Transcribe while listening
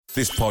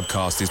This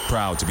podcast is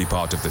proud to be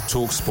part of the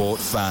TalkSport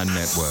Fan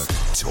Network.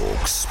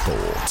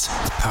 TalkSport.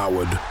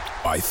 Powered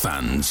by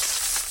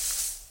fans.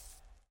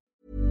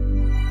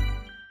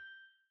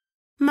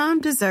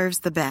 Mom deserves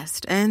the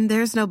best, and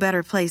there's no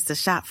better place to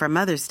shop for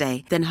Mother's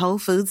Day than Whole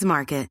Foods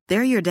Market.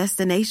 They're your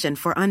destination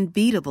for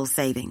unbeatable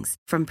savings,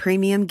 from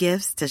premium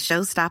gifts to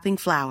show-stopping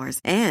flowers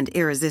and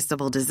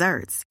irresistible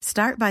desserts.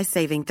 Start by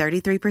saving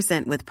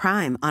 33% with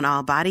Prime on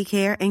all body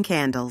care and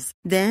candles.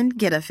 Then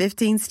get a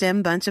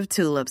 15-stem bunch of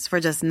tulips for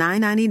just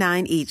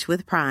 $9.99 each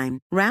with Prime.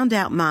 Round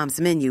out Mom's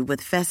menu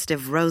with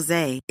festive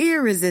rosé,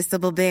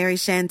 irresistible berry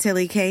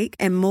chantilly cake,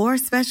 and more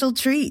special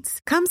treats.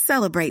 Come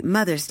celebrate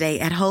Mother's Day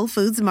at Whole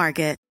Foods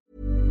Market.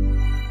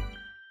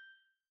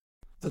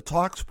 The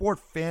TalkSport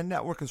Fan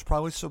Network is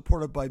proudly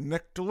supported by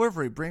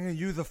McDelivery, bringing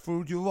you the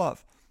food you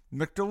love.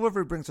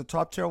 McDelivery brings a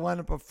top-tier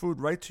lineup of food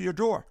right to your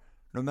door.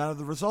 No matter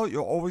the result,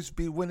 you'll always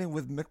be winning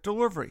with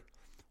McDelivery.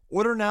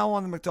 Order now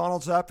on the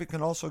McDonald's app. You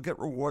can also get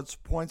rewards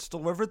points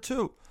delivered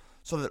too,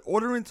 so that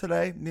ordering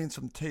today means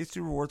some tasty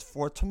rewards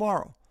for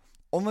tomorrow.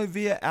 Only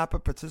via app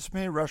at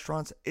participating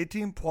restaurants.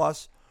 18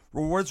 plus.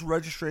 Rewards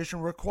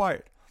registration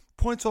required.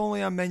 Points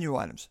only on menu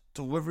items.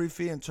 Delivery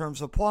fee and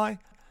terms apply.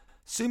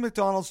 See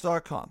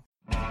McDonald's.com.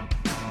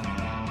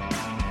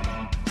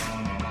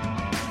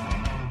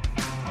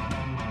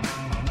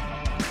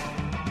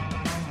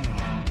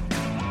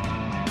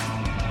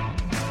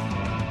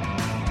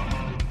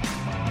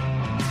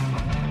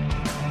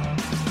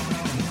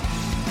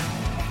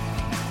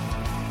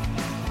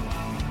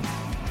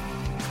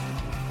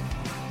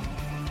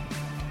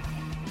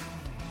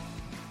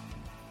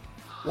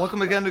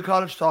 Welcome again to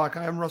Cottage Talk.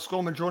 I am Russ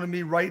Goldman. Joining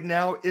me right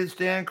now is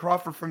Dan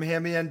Crawford from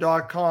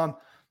HamyEnd.com.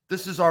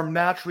 This is our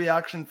match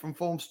reaction from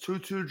Fulham's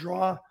 2-2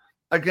 draw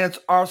against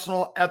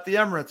Arsenal at the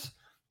Emirates.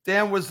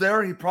 Dan was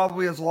there. He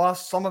probably has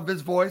lost some of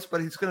his voice, but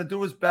he's going to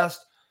do his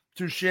best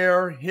to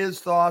share his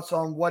thoughts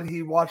on what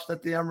he watched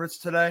at the Emirates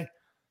today.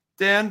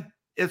 Dan,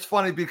 it's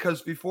funny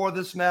because before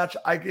this match,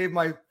 I gave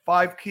my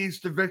 5 keys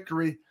to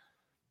victory.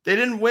 They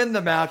didn't win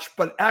the match,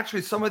 but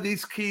actually some of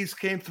these keys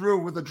came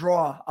through with a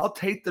draw. I'll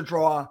take the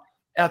draw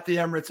at the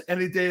Emirates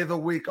any day of the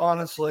week,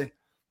 honestly.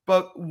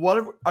 But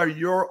what are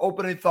your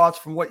opening thoughts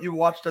from what you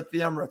watched at the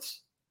Emirates?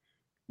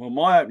 Well,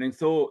 my opening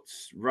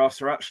thoughts,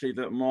 Russ, are actually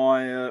that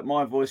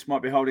my voice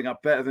might be holding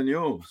up better than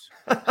yours.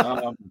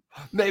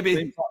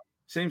 Maybe.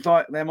 Seems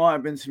like there might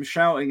have been some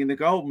shouting in the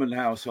Goldman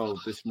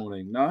household this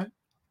morning, no?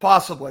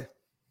 Possibly.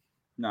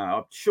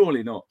 No,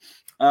 surely not.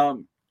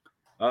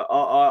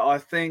 I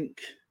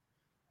think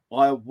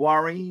I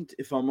worried,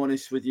 if I'm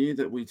honest with you,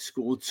 that we'd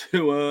scored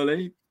too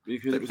early.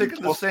 Because it was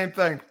thinking the same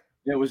thing.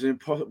 It was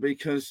impossible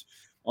because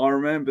I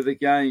remember the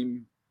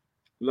game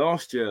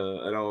last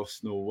year at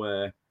Arsenal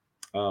where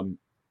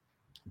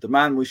the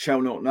man we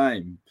shall not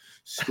name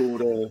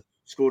scored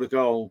a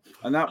goal,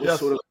 and that was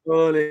sort of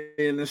early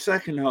in the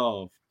second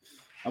half,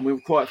 and we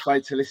were quite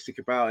fatalistic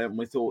about it, and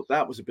we thought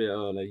that was a bit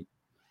early.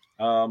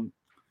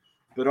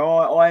 But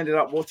I ended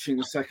up watching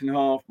the second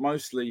half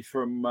mostly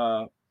from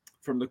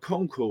the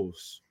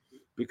concourse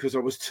because I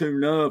was too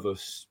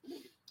nervous.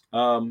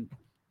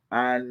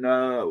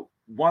 And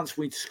once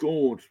we'd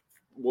scored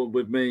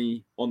with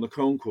me on the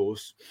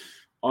concourse,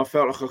 I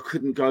felt like I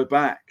couldn't go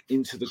back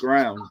into the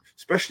ground,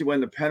 especially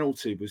when the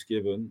penalty was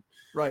given.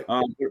 Right.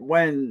 But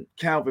when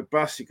Calvin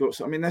Bassey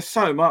there's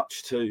so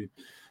much to.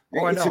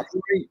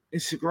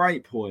 It's a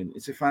great point.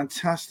 It's a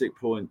fantastic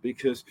point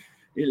because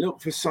it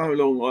looked for so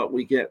long like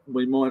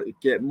we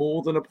might get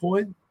more than a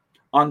point,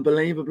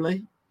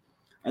 unbelievably.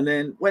 And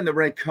then when the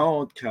red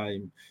card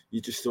came,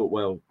 you just thought,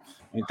 well,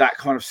 that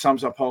kind of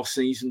sums up our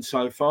season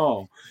so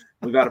far.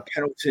 We've had a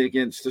penalty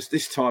against us.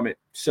 This time it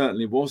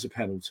certainly was a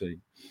penalty.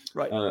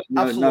 Right.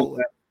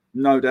 Absolutely.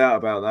 No doubt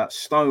about that.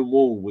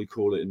 Stonewall, we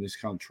call it in this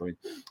country.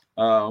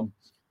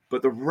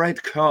 But the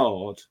red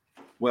card,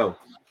 well,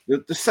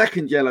 the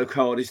second yellow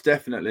card is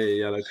definitely a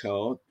yellow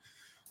card.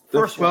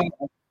 First one.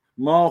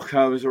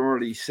 Marco has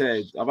already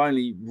said, I've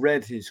only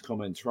read his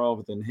comments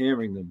rather than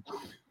hearing them.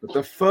 But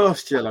the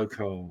first yellow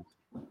card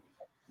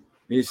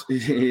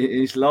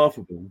is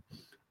laughable.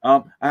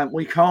 And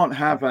we can't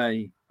have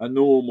a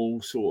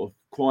normal sort of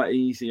quite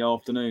easy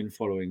afternoon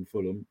following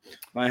Fulham.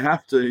 They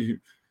have to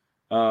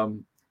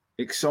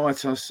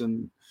excite us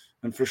and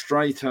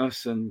frustrate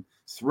us and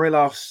thrill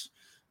us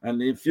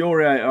and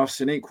infuriate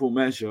us in equal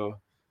measure.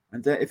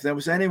 And if there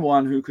was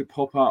anyone who could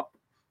pop up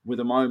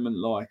with a moment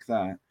like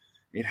that,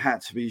 it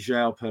had to be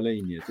João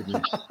Palhinha, didn't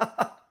it?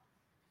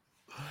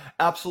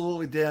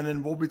 Absolutely, Dan.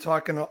 And we'll be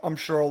talking, I'm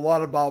sure, a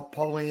lot about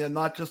Palhinha,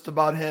 not just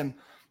about him,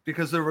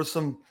 because there were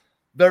some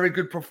very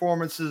good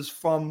performances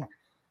from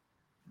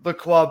the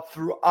club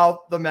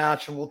throughout the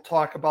match. And we'll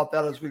talk about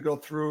that as we go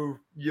through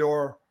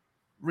your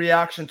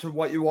reaction to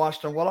what you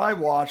watched and what I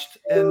watched.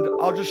 And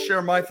I'll just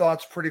share my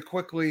thoughts pretty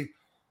quickly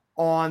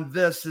on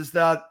this, is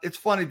that it's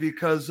funny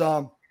because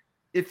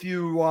if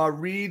you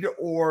read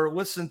or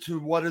listen to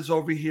what is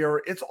over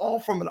here, it's all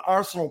from an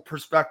Arsenal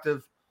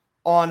perspective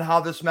on how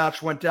this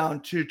match went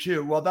down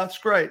 2-2. Well, that's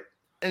great.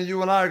 And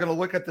you and I are going to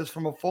look at this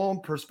from a Fulham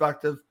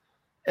perspective.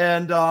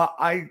 And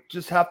I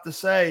just have to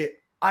say,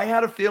 I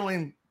had a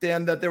feeling,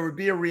 Dan, that there would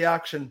be a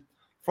reaction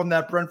from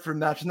that Brentford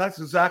match. And that's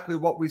exactly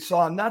what we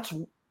saw. And that's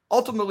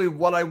ultimately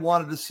what I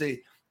wanted to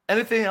see.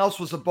 Anything else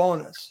was a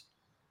bonus.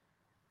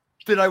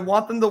 Did I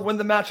want them to win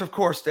the match? Of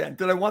course, Dan.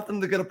 Did I want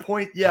them to get a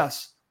point?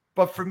 Yes.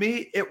 But for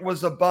me, it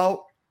was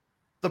about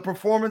the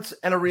performance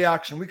and a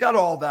reaction. We got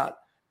all that.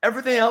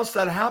 Everything else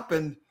that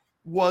happened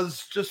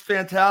was just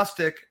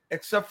fantastic,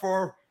 except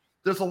for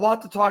there's a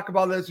lot to talk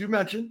about, as you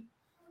mentioned.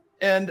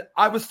 And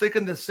I was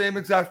thinking the same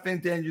exact thing,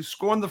 Dan. You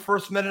score in the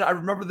first minute. I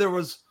remember there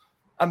was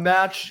a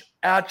match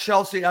at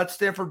Chelsea at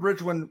Stamford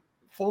Bridge when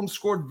Fulham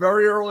scored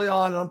very early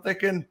on. And I'm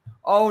thinking,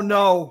 oh,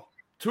 no,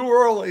 too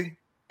early.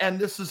 And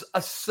this is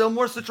a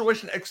similar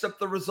situation, except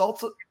the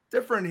results are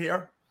different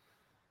here.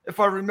 If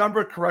I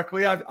remember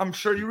correctly, I'm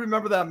sure you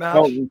remember that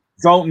match.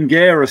 Zoltan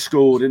Guerra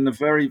scored in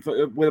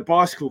with a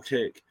bicycle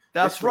kick.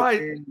 That's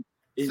right.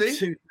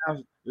 In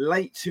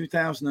late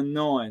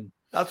 2009.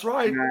 That's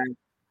right. And,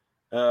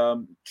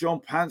 John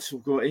Pansel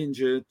got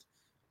injured,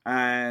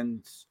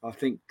 and I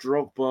think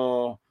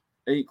Drogba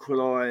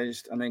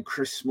equalised, and then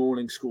Chris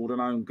Smalling scored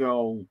an own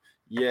goal.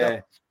 Yeah.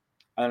 Yep.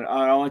 And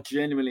I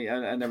genuinely,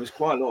 and there was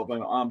quite a lot of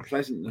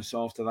unpleasantness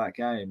after that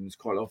game. There's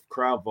quite a lot of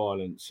crowd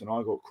violence, and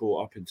I got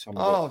caught up in some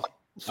of it.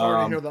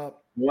 Sorry to hear that.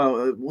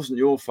 Well, it wasn't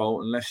your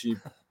fault unless you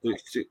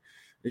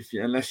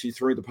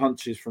threw the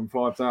punches from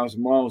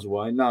 5,000 miles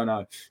away.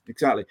 No,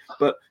 exactly.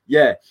 But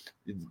yeah,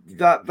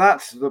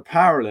 that's the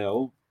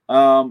parallel.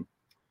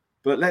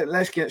 But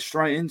let's get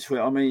straight into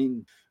it. I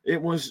mean,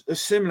 it was a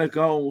similar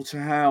goal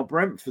to how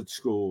Brentford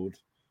scored,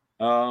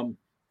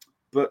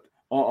 but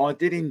I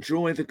did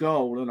enjoy the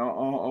goal, and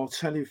I'll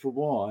tell you for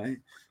why.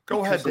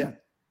 Go ahead, Dan.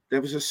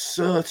 There was a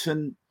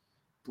certain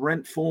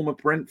former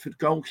Brentford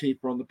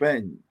goalkeeper on the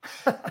bench,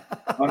 and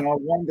I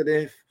wondered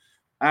if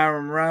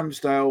Aaron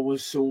Ramsdale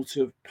was sort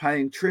of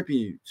paying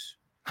tribute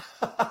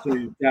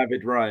to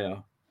David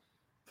Raya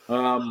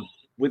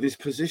with his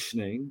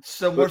positioning.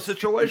 Similar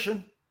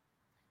situation.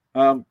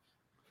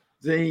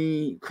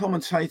 The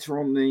commentator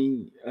on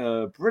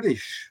the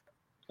British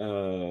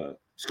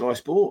Sky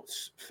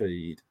Sports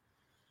feed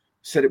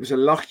said it was a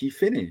lucky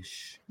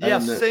finish.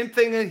 Yes, same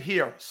thing in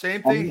here.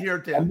 Same thing here,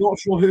 Dan. I'm not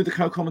sure who the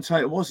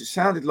co-commentator was. It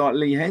sounded like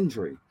Lee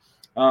Hendry,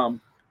 but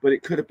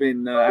it could have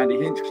been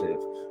Andy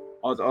Hinchcliffe.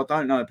 I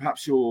don't know.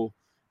 Perhaps your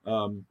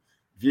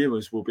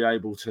viewers will be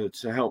able to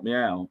help me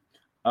out.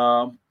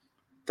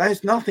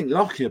 There's nothing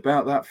lucky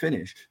about that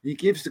finish. He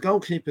gives the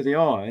goalkeeper the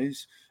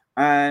eyes,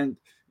 and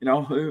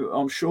who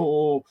I'm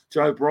sure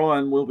Joe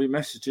Bryan will be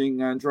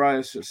messaging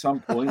Andreas at some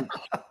point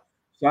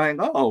saying,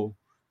 "Oh,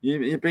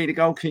 you beat a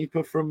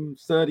goalkeeper from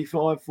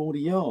 35, 40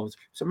 yards."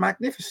 It's a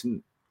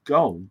magnificent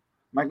goal,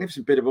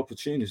 magnificent bit of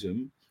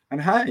opportunism.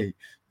 And hey,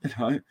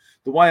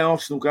 the way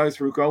Arsenal go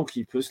through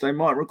goalkeepers, they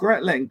might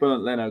regret letting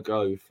Bernd Leno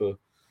go for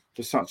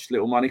such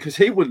little money, because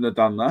he wouldn't have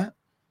done that.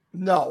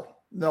 No,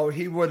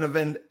 he wouldn't have.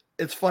 And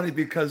it's funny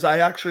because I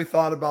actually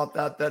thought about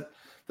that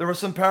there were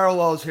some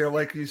parallels here,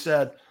 like you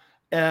said.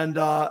 And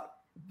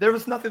there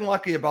was nothing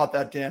lucky about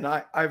that, Dan.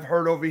 I've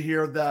heard over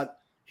here that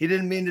he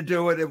didn't mean to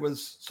do it. It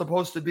was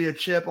supposed to be a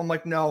chip. I'm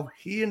like, no,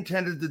 he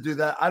intended to do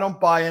that. I don't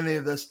buy any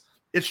of this.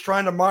 It's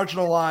trying to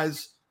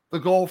marginalize the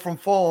goal from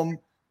Fulham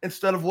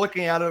instead of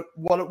looking at it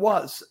what it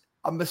was.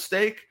 A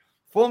mistake.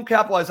 Fulham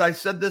capitalized. I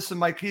said this in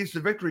my keys to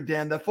victory,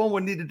 Dan, that Fulham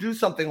would need to do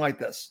something like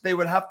this. They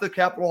would have to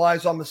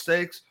capitalize on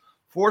mistakes,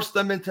 force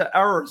them into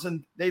errors.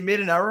 And they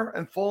made an error,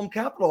 and Fulham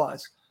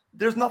capitalized.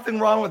 There's nothing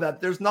wrong with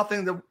that. There's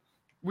nothing that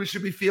we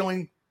should be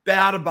feeling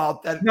bad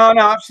about that. No,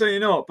 absolutely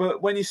not.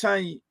 But when you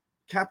say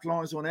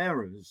capitalize on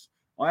errors,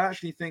 I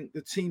actually think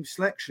the team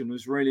selection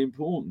was really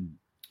important.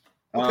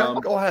 Okay,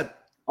 go ahead.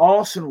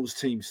 Arsenal's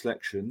team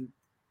selection,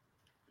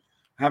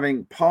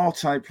 having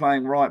Partey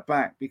playing right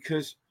back,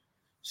 because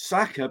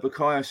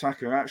Bukayo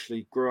Saka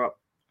actually grew up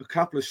a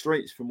couple of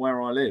streets from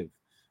where I live.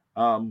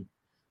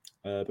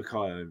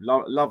 Bukayo,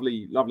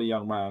 lovely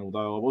young man,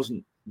 although I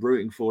wasn't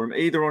rooting for him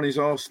either on his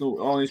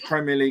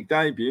Premier League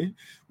debut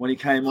when he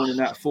came on in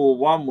that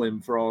 4-1 win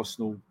for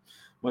Arsenal.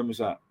 When was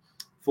that?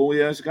 4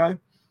 years ago.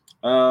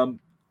 And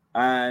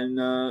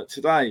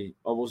today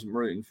I wasn't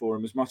rooting for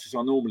him as much as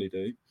I normally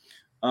do.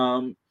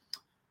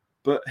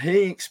 But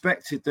he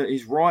expected that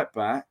his right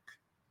back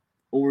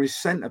or his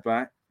centre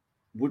back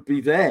would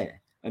be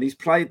there, and he's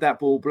played that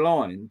ball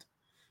blind.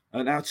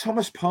 And now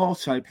Thomas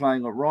Partey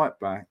playing at right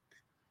back,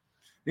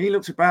 he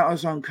looks about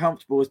as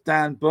uncomfortable as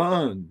Dan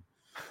Burn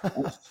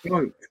and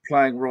Stoke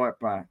playing right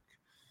back.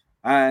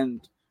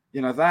 And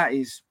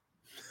that's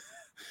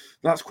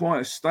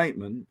quite a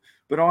statement.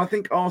 But I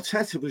think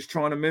Arteta was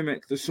trying to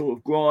mimic the sort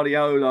of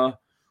Guardiola,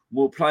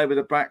 we'll play with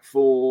a back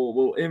four,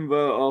 we'll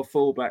invert our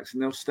fullbacks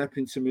and they'll step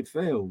into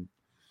midfield.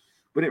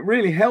 But it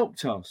really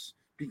helped us,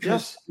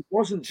 because It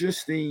wasn't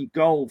just the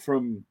goal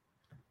from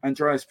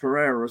Andreas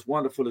Pereira, as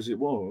wonderful as it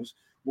was.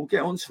 We'll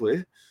get onto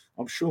it,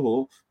 I'm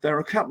sure. There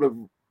are a couple of,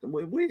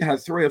 we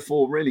had 3 or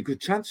 4 really good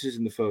chances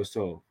in the first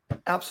half.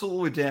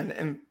 Absolutely, Dan.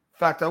 In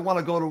fact, I want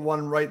to go to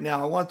one right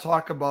now. I want to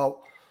talk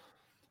about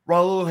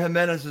Raul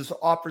Jimenez's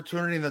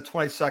opportunity in the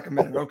 22nd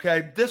minute,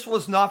 okay? This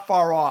was not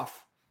far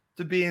off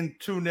to being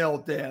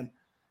 2-0, Dan.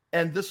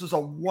 And this is a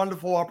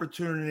wonderful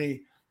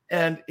opportunity.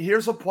 And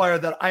here's a player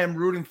that I am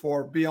rooting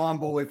for beyond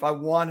belief. I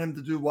want him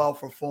to do well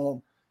for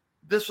Fulham.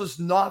 This was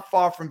not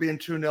far from being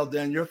 2-0,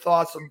 Dan. Your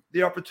thoughts on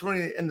the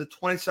opportunity in the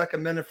 22nd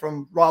minute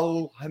from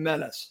Raul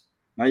Jimenez?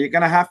 Now you're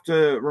going to have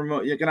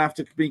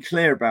to be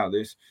clear about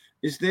this.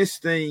 Is this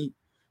the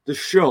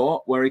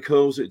shot where he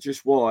curls it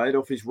just wide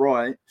off his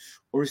right,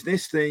 or is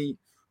this the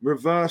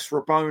reverse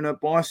Rabona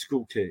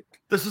bicycle kick?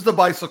 This is the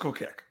bicycle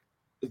kick.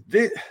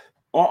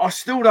 I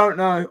still don't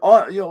know.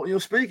 You're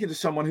speaking to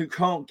someone who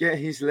can't get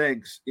his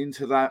legs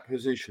into that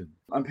position,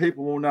 and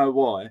people will know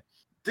why.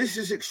 This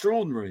is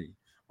extraordinary.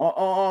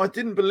 I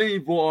didn't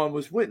believe what I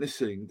was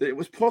witnessing, that it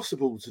was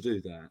possible to do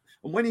that.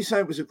 And when he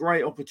said it was a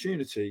great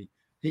opportunity,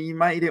 he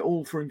made it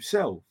all for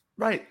himself.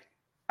 Right.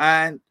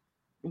 And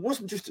it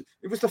wasn't just,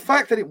 it was the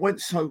fact that it went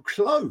so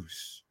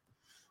close.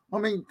 I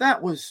mean, that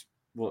was,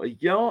 what, a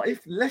yard, if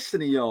less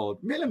than a yard,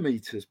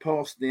 millimetres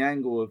past the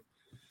angle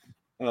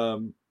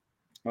of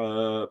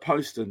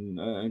post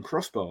and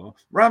crossbar.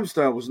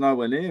 Ramsdale was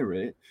nowhere near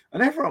it.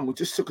 And everyone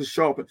just took a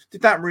sharp,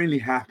 did that really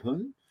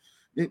happen?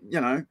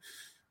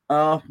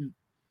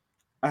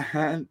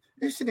 And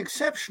it's an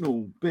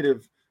exceptional bit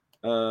of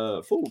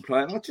football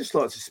play. And I'd just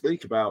like to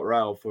speak about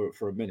Raul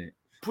for a minute.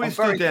 Please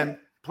do, Dan.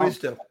 Please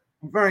do.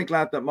 I'm very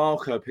glad that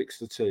Marco picks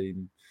the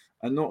team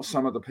and not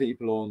some of the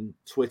people on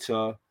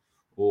Twitter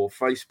or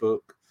Facebook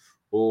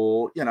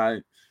or,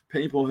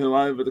 people who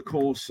over the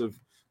course of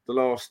the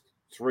last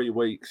 3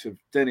 weeks have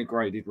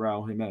denigrated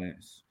Raul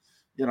Jimenez.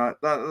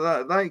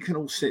 They can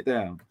all sit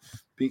down,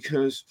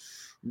 because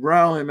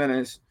Raul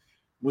Jimenez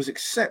was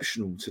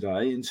exceptional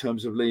today in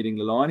terms of leading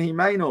the line. He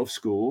may not have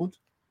scored,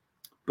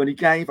 but he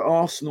gave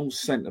Arsenal's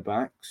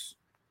centre-backs,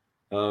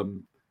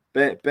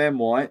 Ben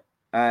White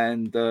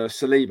and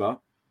Saliba,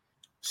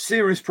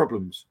 serious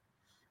problems.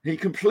 He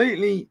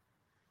completely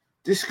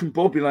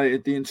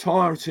discombobulated the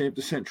entirety of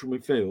the central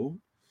midfield,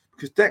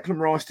 because Declan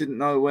Rice didn't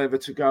know whether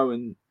to go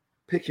and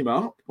pick him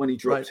up when he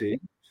dropped in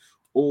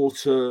or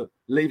to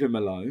leave him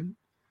alone.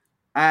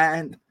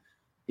 And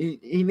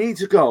he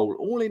needs a goal.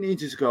 All he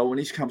needs is a goal, and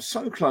he's come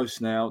so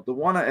close now. The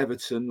one at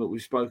Everton that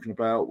we've spoken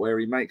about, where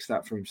he makes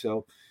that for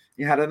himself.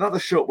 He had another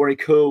shot where he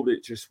curled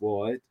it just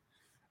wide.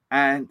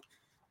 And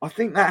I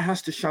think that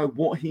has to show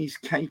what he's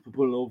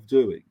capable of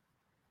doing.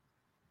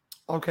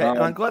 Okay, and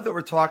I'm glad that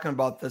we're talking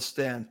about this,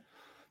 Stan,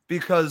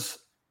 because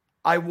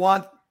I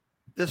want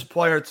this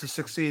player to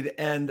succeed.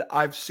 And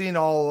I've seen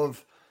all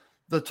of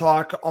the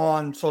talk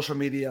on social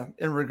media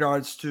in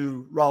regards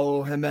to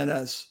Raul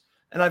Jimenez.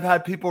 And I've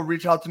had people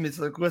reach out to me and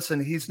say,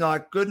 listen, he's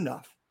not good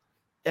enough.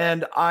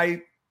 And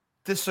I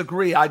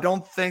disagree. I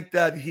don't think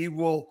that he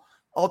will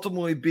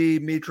ultimately be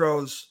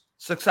Mitro's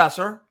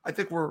successor. I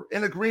think we're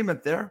in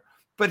agreement there.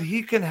 But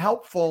he can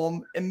help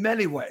Fulham in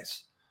many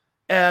ways.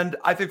 And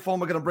I think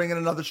Fulham are going to bring in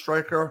another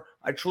striker.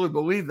 I truly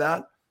believe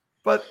that.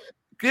 But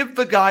give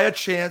the guy a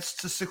chance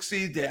to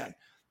succeed, Dan.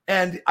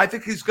 And I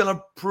think he's going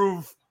to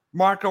prove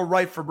Marco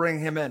right for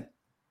bringing him in.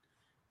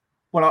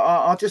 Well,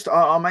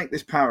 I'll make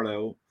this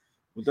parallel.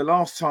 The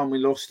last time we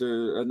lost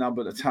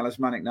a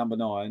talismanic number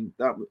 9,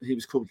 he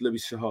was called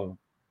Louis Sahar.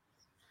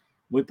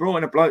 We brought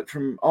in a bloke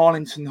from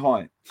Arlington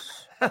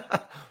Heights.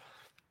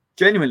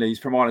 Genuinely, he's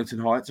from Arlington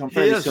Heights. I'm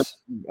fairly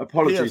certain.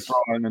 Apologies,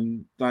 Brian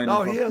and Dana.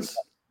 No, he is.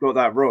 Got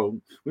that wrong.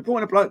 We brought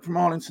in a bloke from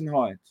Arlington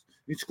Heights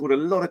who scored a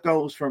lot of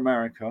goals for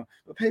America.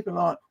 But people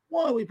are like,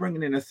 why are we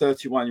bringing in a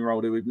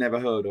 31-year-old who we've never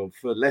heard of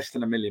for less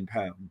than £1 million?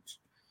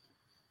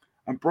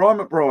 And Brian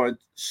McBride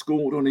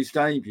scored on his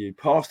debut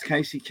past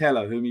Casey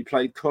Keller, whom he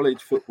played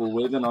college football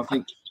with and I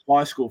think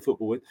high school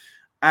football with.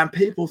 And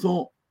people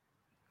thought,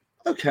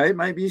 okay,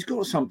 maybe he's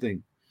got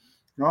something,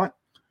 right?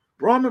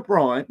 Brian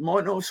McBride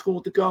might not have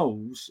scored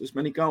as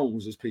many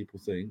goals as people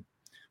think,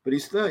 but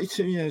he's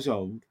 32 years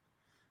old.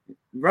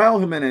 Raul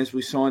Jimenez,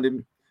 we signed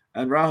him,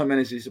 and Raul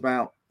Jimenez is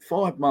about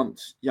 5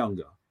 months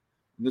younger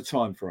in the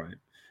time frame.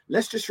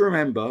 Let's just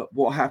remember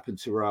what happened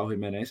to Raul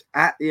Jimenez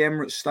at the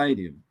Emirates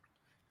Stadium.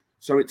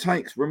 So it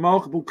takes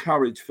remarkable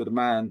courage for the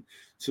man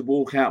to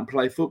walk out and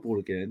play football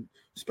again,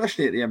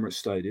 especially at the Emirates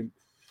Stadium.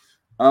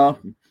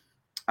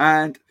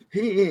 And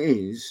he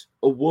is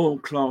a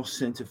world-class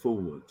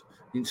centre-forward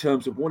in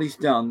terms of what he's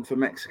done for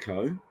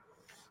Mexico.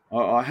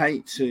 I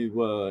hate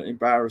to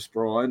embarrass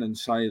Brian and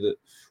say that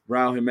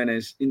Raul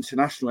Jimenez's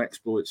international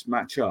exploits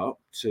match up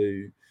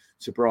to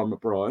Brian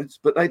McBride's,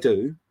 but they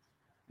do.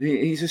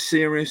 He's a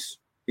serious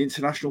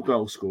international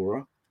goal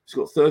scorer. He's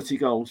got 30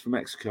 goals for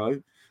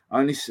Mexico.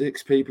 Only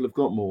 6 people have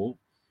got more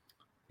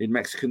in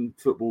Mexican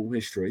football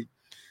history.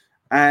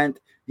 And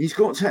he's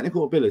got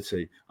technical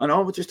ability. And I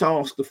would just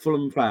ask the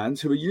Fulham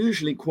fans, who are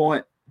usually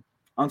quite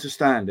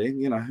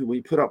understanding, who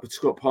we put up with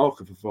Scott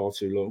Parker for far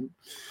too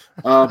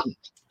long,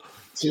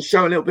 to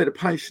show a little bit of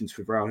patience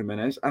with Raul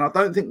Jimenez. And I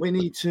don't think we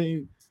need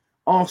to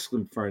ask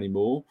them for any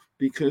more,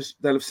 because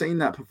they'll have seen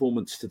that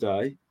performance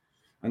today.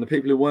 And the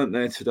people who weren't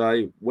there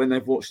today, when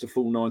they've watched the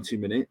full 90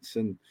 minutes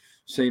and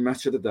seen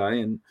Match of the Day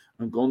and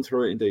gone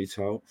through it in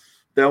detail,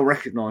 they'll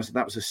recognise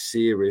that was a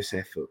serious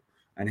effort,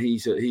 and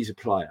he's a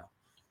player.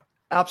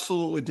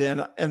 Absolutely,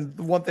 Dan. And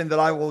the one thing that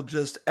I will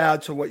just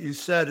add to what you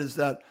said is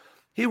that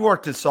he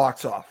worked his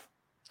socks off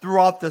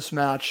throughout this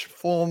match.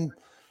 Fulham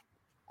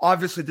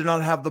obviously did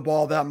not have the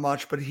ball that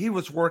much, but he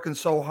was working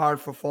so hard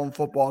for Fulham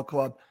Football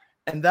Club,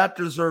 and that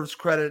deserves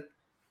credit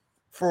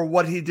for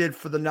what he did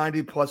for the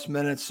 90-plus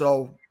minutes.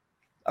 So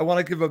I want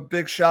to give a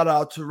big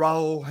shout-out to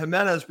Raul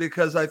Jimenez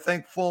because I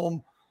think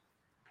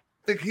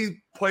he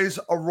plays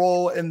a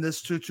role in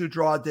this 2-2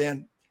 draw,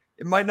 Dan.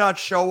 It might not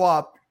show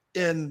up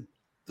in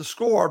the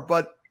score,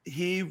 but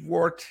he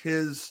worked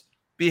his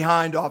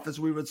behind off, as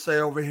we would say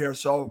over here.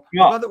 So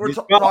I'm glad that we're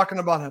talking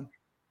about him.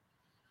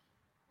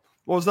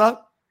 What was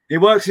that? He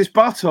works his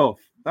butt off.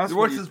 He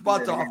works his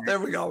butt off. There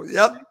we go.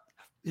 Yep.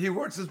 He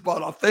works his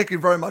butt off. Thank you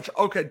very much.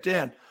 Okay,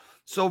 Dan.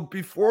 So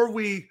before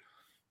we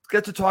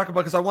get to talk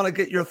about, because I want to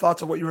get your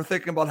thoughts on what you were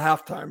thinking about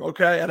halftime,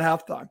 okay, at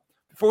halftime.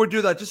 Before we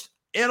do that, just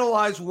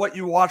analyze what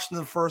you watched in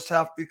the first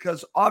half,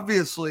 because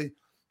obviously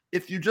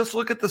if you just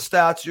look at the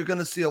stats, you're going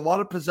to see a lot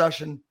of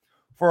possession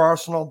for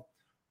Arsenal,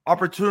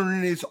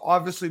 opportunities,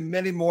 obviously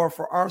many more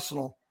for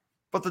Arsenal,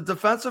 but the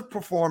defensive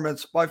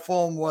performance by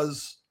Fulham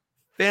was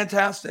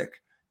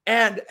fantastic.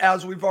 And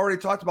as we've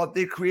already talked about,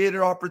 they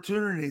created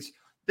opportunities.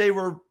 They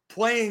were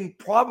playing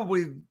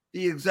probably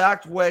the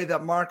exact way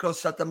that Marco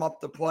set them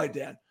up to play,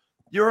 Dan.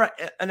 Your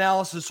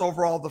analysis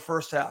overall of the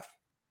first half.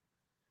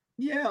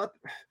 Yeah,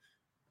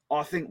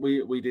 I think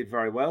we did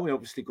very well. We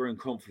obviously grew in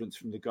confidence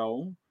from the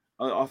goal.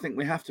 I think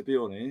we have to be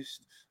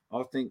honest.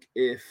 I think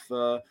if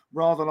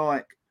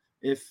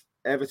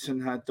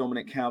Everton had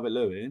Dominic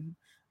Calvert-Lewin,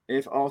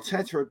 if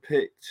Arteta had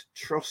picked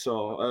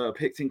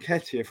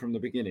Nketiah from the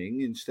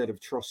beginning instead of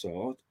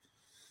Trossard,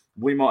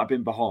 we might have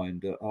been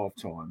behind at half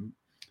time.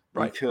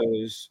 Right.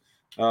 Because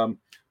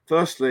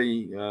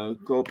firstly,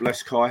 God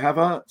bless Kai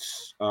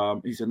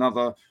Havertz. He's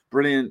another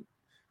brilliant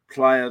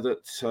player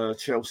that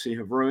Chelsea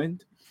have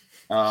ruined.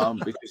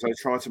 Because they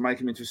tried to make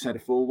him into a centre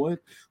forward.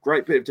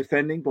 Great bit of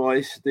defending by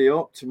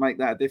Diop to make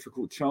that a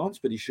difficult chance,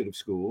 but he should have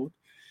scored.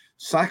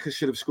 Saka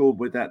should have scored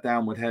with that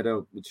downward header,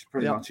 which is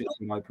pretty much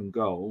an open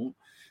goal.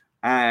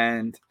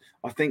 And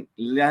I think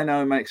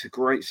Leno makes two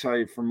great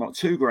saves from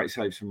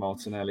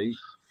Martinelli.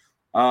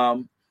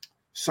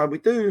 So we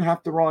do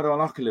have to ride our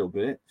luck a little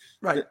bit.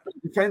 Right.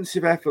 The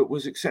defensive effort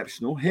was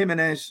exceptional.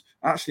 Jimenez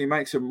actually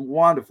makes a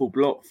wonderful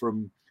block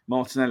from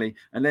Martinelli,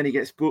 and then he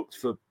gets booked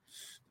for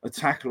a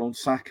tackle on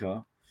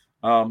Saka.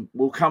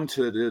 We'll come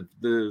to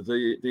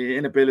the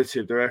inability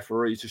of the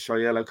referee to show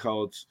yellow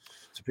cards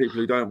to people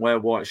who don't wear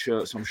white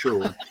shirts, I'm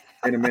sure,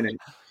 in a minute.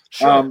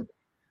 Sure.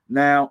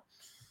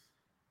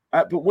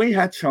 But we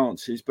had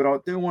chances, but I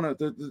do want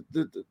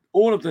to...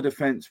 all of the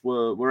defence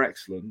were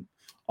excellent.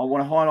 I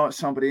want to highlight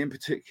somebody in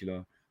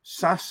particular.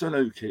 Sasa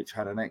Lukic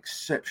had an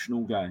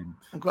exceptional game.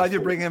 I'm glad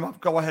you bring him up.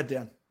 Go ahead,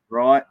 Dan.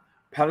 Right.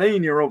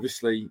 Palhinha,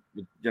 obviously,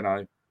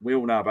 we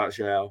all know about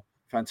João.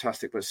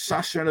 Fantastic. But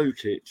Sasa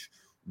Lukic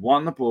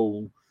won the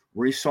ball,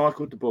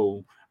 recycled the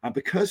ball. And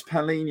because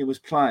Palhinha was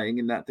playing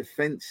in that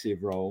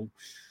defensive role,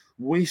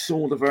 we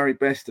saw the very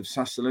best of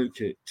Sasa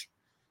Lukic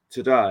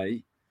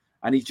today.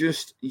 And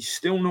he's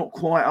still not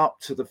quite up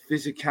to the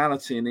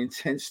physicality and the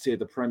intensity of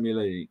the Premier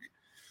League.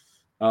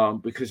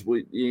 Because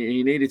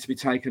he needed to be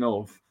taken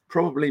off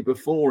probably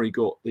before he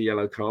got the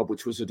yellow card,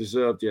 which was a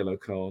deserved yellow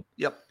card.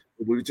 Yep.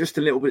 We were just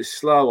a little bit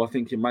slow, I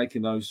think, in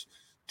making those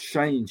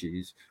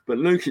changes. But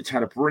Lukic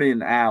had a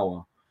brilliant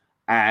hour,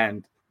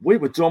 and we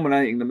were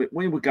dominating them.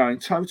 We were going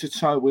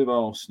toe-to-toe with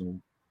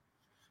Arsenal,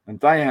 and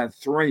they had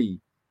three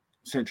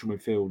central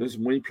midfielders,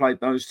 and we played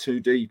those two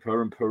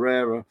deeper and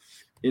Pereira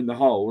in the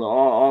hole.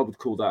 I would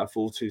call that a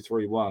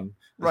 4-2-3-1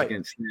 right,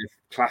 against the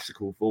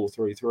classical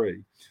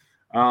 4-3-3.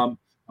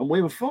 And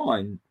we were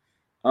fine.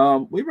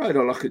 We rode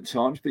our luck at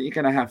times, but you're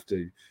going to have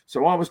to.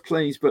 So I was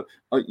pleased, but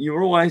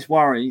you're always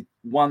worried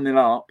 1-0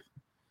 up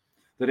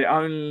that it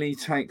only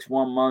takes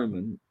one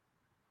moment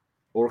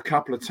or a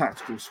couple of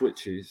tactical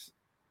switches,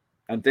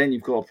 and then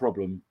you've got a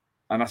problem.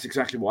 And that's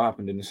exactly what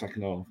happened in the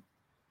second half.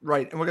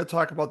 Right, and we're going to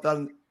talk about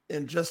that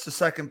in just a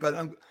second, but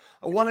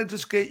I want to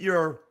just get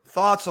your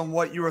thoughts on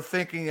what you were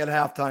thinking at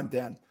halftime,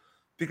 Dan,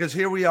 because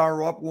here we are,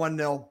 we're up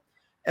 1-0.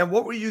 And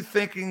what were you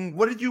thinking?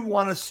 What did you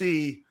want to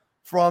see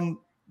from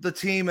the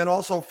team and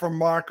also from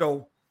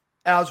Marco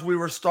as we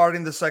were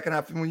starting the second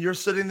half? And when you're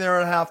sitting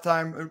there at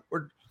halftime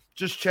or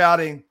just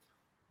chatting,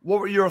 what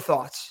were your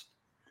thoughts?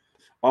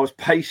 I was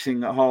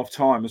pacing at half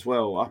time as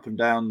well, up and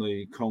down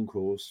the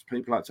concourse.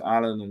 People like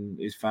Alan and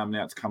his family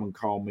had to come and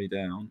calm me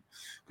down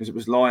because it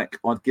was like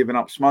I'd given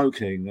up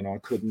smoking and I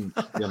couldn't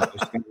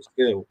stand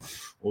still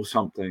or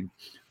something.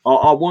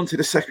 I wanted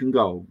a second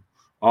goal.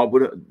 I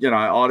would,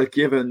 I'd have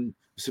given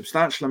a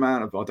substantial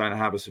amount of, I don't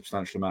have a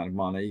substantial amount of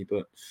money,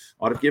 but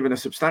I'd have given a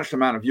substantial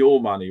amount of your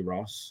money,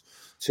 Russ,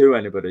 to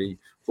anybody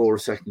for a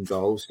second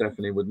goal.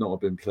 Stephanie would not have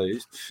been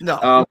pleased.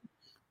 No.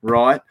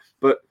 Right.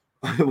 But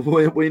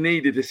we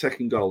needed a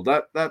second goal.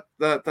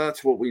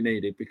 That's what we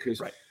needed because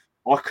right.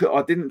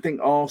 I didn't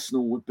think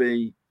Arsenal would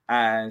be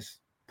as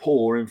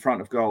poor in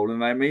front of goal,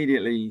 and they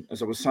immediately,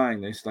 as I was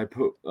saying this, they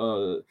put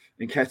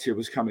Nketiah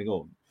was coming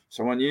on.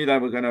 So I knew they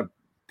were going to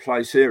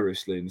play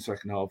seriously in the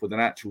second half with an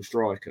actual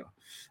striker,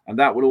 and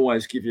that will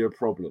always give you a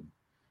problem.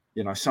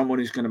 Someone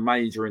who's going to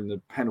major in the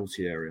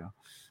penalty area.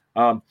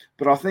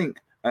 But I think,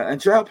 and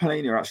João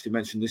Palhinha actually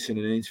mentioned this in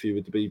an interview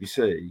with the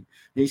BBC.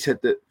 He said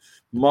that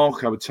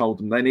Marco had told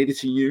them they needed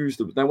to use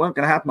they weren't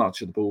going to have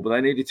much of the ball, but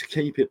they needed to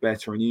keep it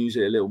better and use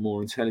it a little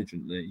more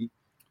intelligently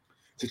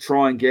to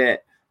try and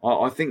get.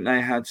 I think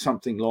they had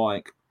something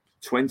like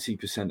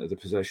 20% of the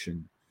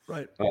possession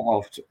right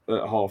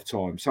at half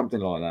time, something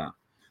like that.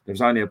 There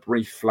was only a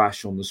brief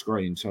flash on the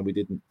screen, so we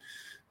didn't.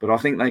 But I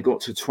think they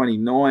got to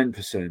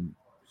 29%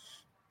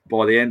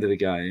 by the end of the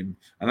game,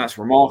 and that's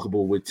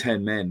remarkable with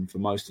 10 men for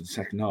most of the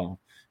second half.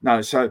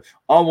 No, so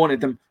I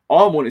wanted to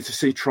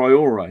see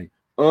Traore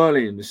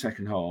early in the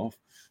second half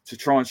to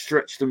try and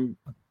stretch them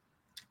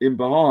in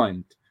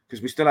behind,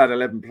 because we still had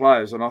 11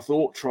 players, and I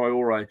thought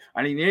Traore,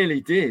 and he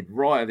nearly did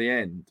right at the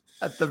end.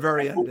 At the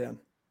very end, Dan.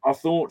 I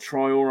thought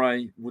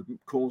Traore would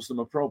cause them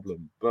a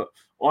problem, but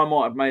I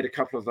might have made a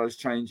couple of those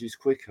changes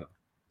quicker.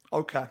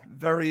 Okay,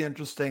 very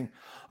interesting.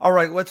 All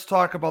right, let's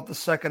talk about the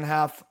second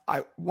half.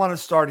 I want to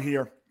start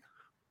here.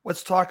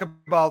 Let's talk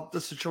about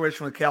the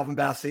situation with Calvin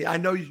Bassey. I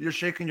know you're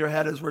shaking your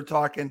head as we're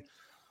talking.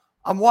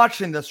 I'm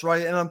watching this,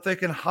 right, and I'm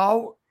thinking,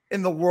 how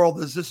in the world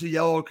is this a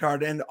yellow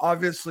card? And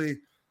obviously,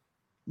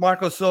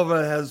 Marco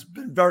Silva has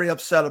been very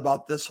upset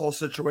about this whole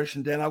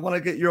situation, Dan. I want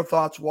to get your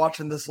thoughts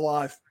watching this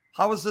live.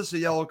 How is this a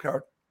yellow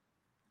card?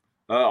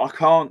 I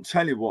can't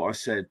tell you what I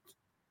said.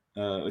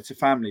 It's a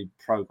family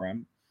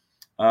program,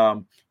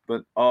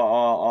 but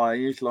I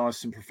utilised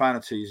some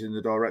profanities in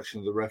the direction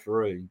of the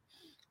referee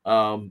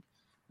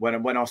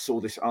when I saw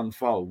this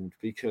unfold,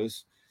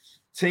 because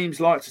teams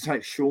like to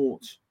take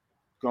short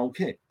goal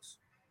kicks.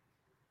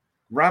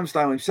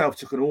 Ramsdale himself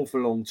took an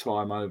awful long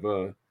time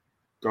over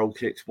goal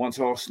kicks once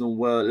Arsenal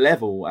were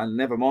level, and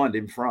never mind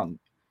in front.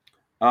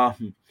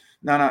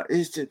 No,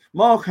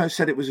 Marco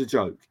said it was a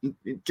joke. He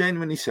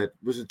genuinely said it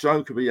was a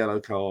joke of a yellow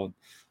card.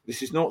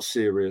 This is not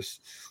serious.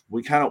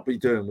 We cannot be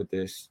doing with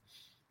this.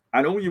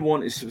 And all you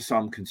want is for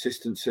some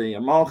consistency.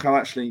 And Marco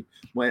actually,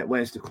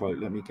 where's the quote?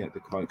 Let me get the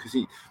quote. Because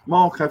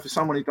Marco, for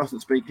someone who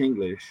doesn't speak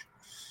English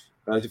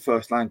as a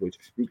first language,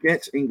 he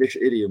gets English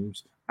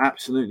idioms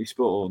absolutely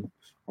spot on.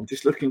 I'm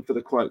just looking for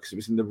the quote because it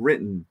was in the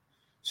written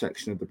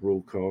section of the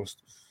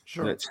broadcast.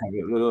 Sure. Let's have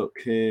a look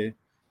here.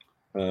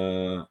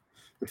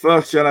 The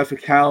first yellow for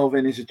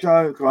Calvin is a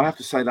joke. I have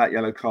to say that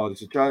yellow card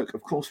is a joke.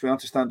 Of course, we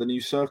understand the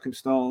new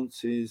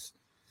circumstances,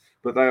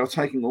 but they are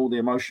taking all the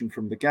emotion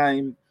from the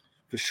game.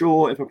 For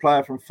sure, if a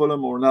player from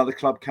Fulham or another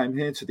club came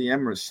here to the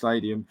Emirates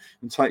Stadium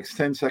and takes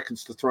 10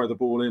 seconds to throw the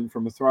ball in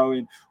from a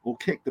throw-in or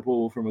kick the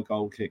ball from a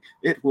goal kick,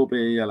 it will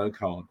be a yellow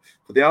card.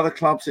 For the other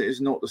clubs, it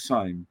is not the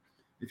same.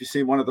 If you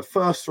see one of the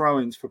first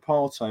throw-ins for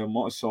Partey on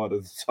my side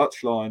of the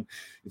touchline,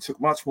 it took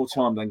much more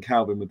time than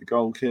Calvin with the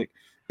goal kick.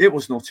 It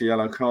was not a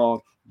yellow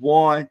card.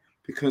 Why?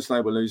 Because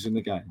they were losing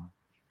the game.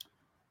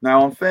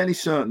 Now, I'm fairly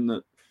certain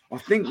that I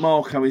think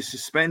Marco is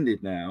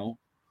suspended now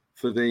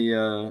for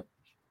the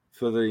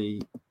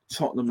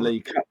Tottenham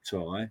League Cup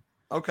tie.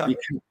 Okay.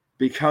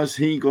 Because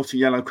he got a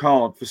yellow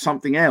card for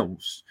something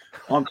else.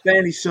 I'm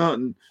fairly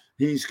certain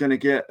he's going to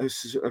get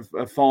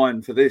a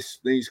fine for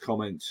these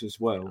comments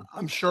as well.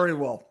 I'm sure he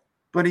will.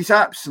 But he's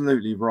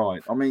absolutely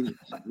right. I mean,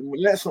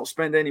 let's not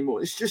spend any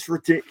more. It's just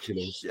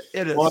ridiculous.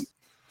 It is.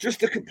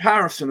 Just a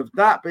comparison of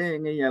that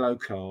being a yellow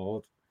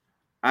card,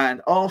 and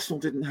Arsenal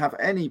didn't have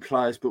any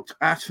players booked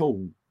at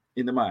all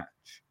in the match.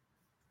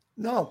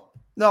 No.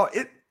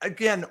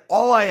 Again,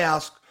 all I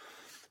ask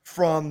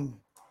from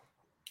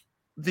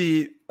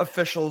the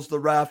officials, the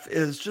ref,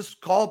 is just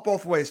call it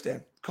both ways,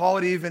 Dan. Call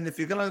it even. If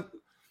you're going to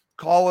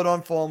call it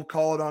on Fulham,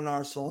 call it on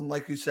Arsenal. And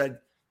like you said,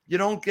 you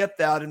don't get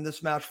that in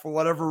this match for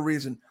whatever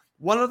reason.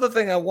 One other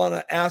thing I want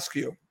to ask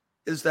you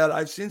is that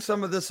I've seen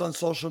some of this on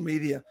social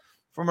media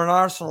from an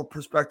Arsenal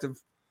perspective,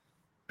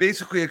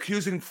 basically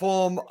accusing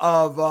Fulham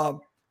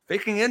of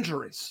faking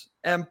injuries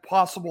and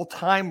possible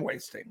time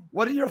wasting.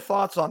 What are your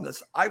thoughts on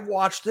this? I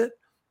watched it.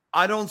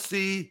 I don't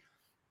see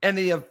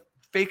any of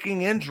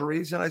faking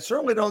injuries, and I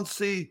certainly don't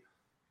see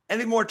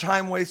any more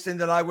time wasting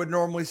than I would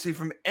normally see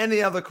from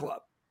any other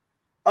club.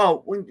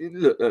 Oh,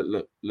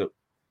 look.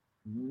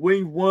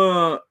 We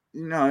were,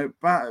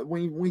 but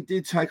we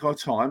did take our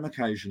time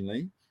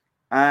occasionally,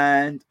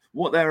 and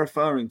what they're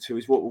referring to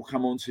is what we'll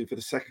come on to for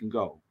the second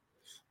goal.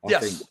 I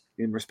think,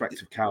 in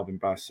respect of Calvin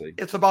Bassey.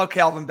 It's about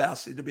Calvin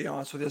Bassey, to be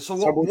honest with you. So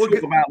we'll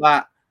talk about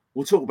that.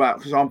 We'll talk about,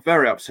 because I'm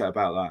very upset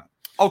about that.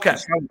 Okay.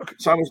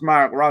 So was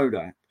Marek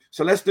Rodak.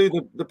 So let's do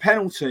the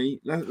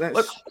penalty.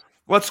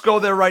 Let's go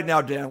there right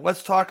now, Dan.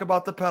 Let's talk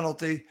about the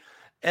penalty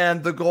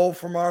and the goal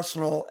from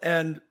Arsenal.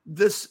 And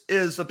this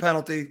is a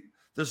penalty.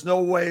 There's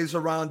no ways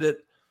around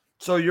it.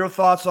 So your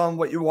thoughts on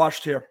what you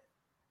watched here?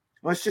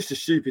 Well, it's just a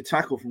stupid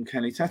tackle from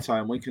Kenny Tete,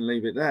 and we can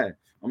leave it there.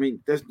 I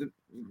mean,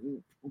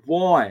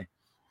 why?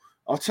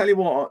 I'll tell you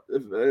what.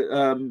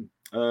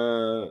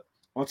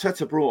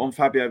 Arteta brought on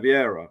Fabio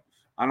Vieira,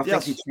 and I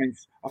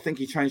think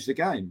he changed the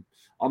game.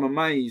 I'm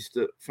amazed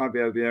that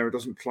Fabio Vieira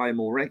doesn't play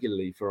more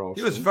regularly for Arsenal.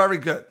 He was very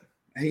good.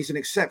 He's an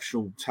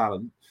exceptional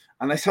talent.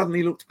 And they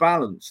suddenly looked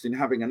balanced in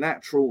having a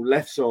natural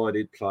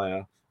left-sided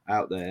player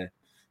out there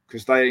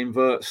because they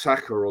invert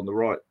Saka on the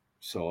right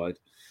side.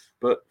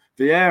 But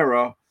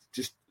Vieira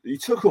he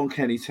took on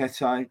Kenny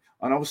Tete, and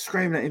I was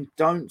screaming at him,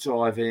 don't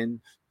dive in,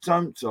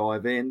 don't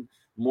dive in.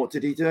 And what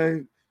did he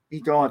do?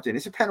 He dived in.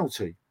 It's a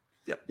penalty.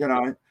 Yep. You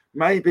know,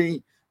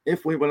 maybe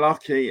if we were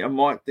lucky and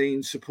Mike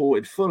Dean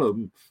supported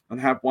Fulham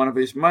and had one of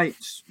his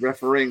mates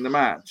refereeing the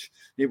match,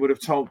 he would have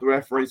told the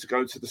referee to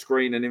go to the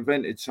screen and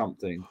invented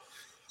something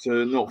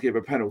to not give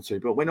a penalty.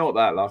 But we're not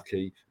that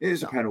lucky. It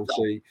is a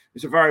penalty.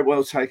 It's a very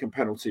well taken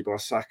penalty by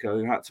Saka,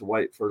 who had to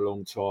wait for a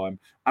long time.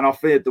 And I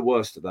feared the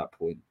worst at that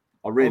point.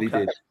 I really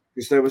did.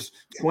 Because there was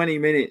 20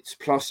 minutes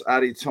plus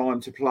added time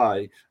to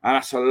play. And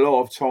that's a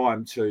lot of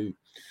time to,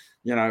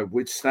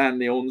 withstand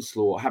the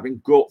onslaught,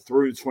 having got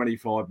through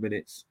 25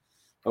 minutes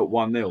at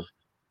 1-0.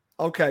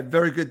 Okay,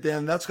 very good,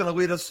 Dan. That's going to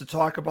lead us to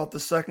talk about the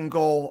second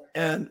goal.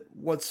 And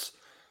what's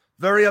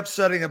very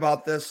upsetting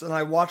about this, and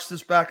I watched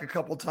this back a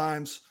couple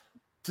times,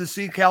 to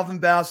see Calvin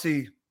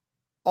Bassey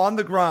on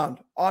the ground,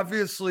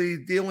 obviously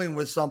dealing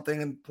with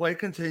something, and play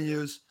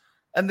continues,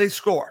 and they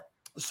score.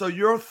 So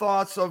your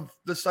thoughts of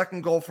the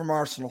second goal from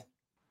Arsenal?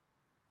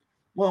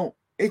 Well,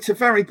 it's a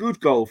very good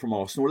goal from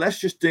Arsenal. Let's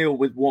just deal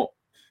with what,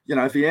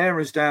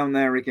 Vieira's down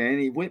there again.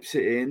 He whips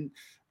it in,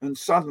 and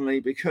suddenly,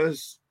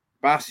 because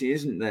Bassey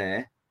isn't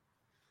there,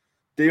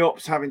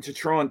 Diop's having to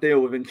try and deal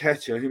with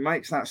Nketiah, who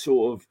makes that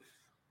sort of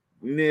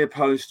near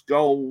post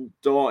goal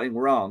darting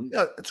run.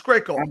 Yeah, it's a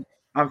great goal.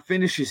 And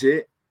finishes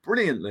it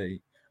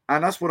brilliantly.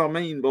 And that's what I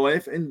mean by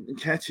if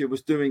Nketiah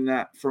was doing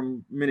that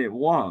from minute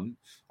one,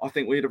 I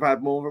think we'd have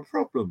had more of a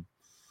problem.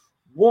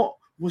 What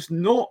was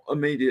not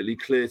immediately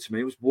clear to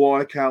me was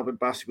why Calvin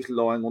Bassey was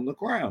lying on the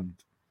ground.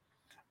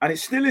 And it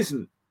still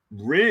isn't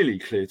really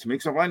clear to me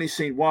because I've only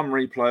seen one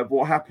replay of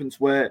what happens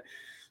where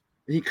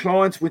he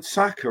collides with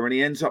Saka and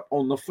he ends up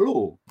on the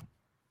floor.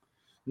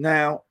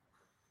 Now,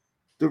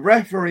 the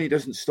referee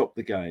doesn't stop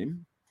the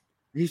game.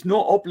 He's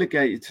not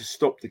obligated to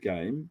stop the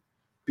game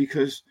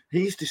because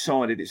he's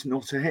decided it's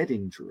not a head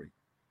injury.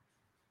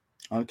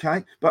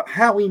 Okay? But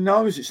how he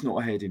knows it's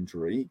not a head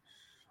injury,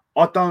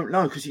 I don't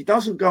know, because he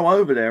doesn't go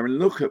over there and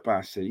look at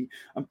Bassey.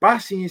 And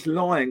Bassey is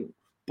lying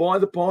by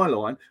the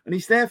byline, and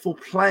he's therefore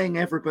playing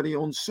everybody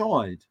on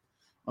side.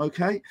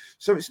 Okay?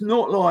 So it's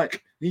not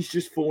like he's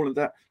just fallen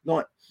down.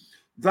 Like,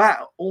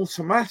 that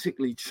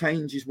automatically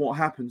changes what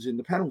happens in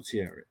the penalty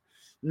area.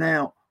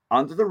 Now,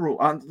 under the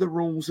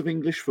rules of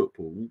English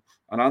football,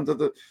 and under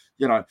the,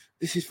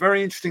 this is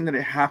very interesting that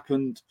it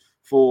happened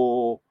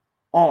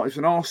it's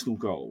an Arsenal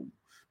goal,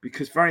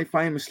 because very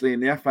famously in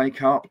the FA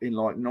Cup in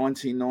like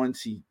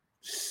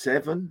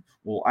 1997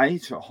 or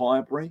 8 at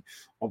Highbury,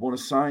 I want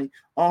to say,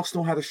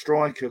 Arsenal had a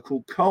striker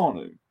called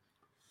Kanu,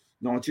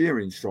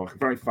 Nigerian striker,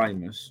 very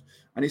famous,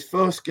 and his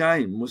first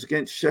game was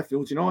against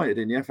Sheffield United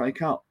in the FA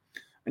Cup.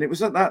 And it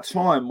was at that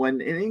time when,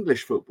 in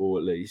English football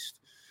at least,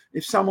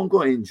 if someone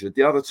got injured,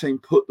 the other team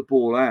put the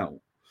ball out,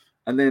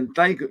 and then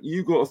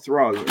you got a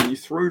throw, and you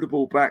threw the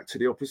ball back to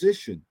the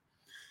opposition.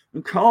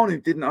 And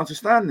Kanu didn't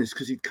understand this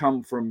because he'd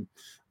come from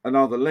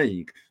another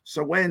league.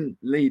 So when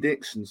Lee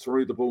Dixon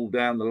threw the ball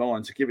down the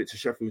line to give it to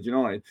Sheffield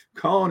United,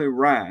 Kanu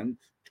ran,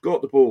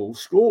 got the ball,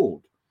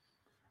 scored,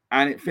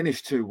 and it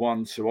finished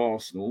 2-1 to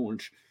Arsenal.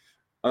 Which,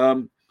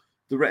 the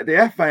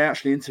FA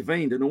actually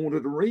intervened and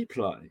ordered a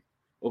replay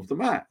of the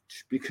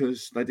match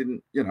because they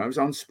didn't, it was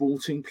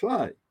unsporting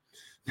play.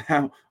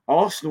 Now,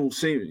 Arsenal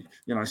seem,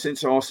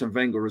 since Arsene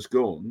Wenger has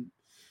gone,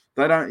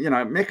 they don't,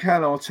 Mikel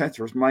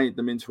Arteta has made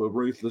them into a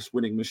ruthless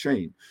winning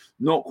machine.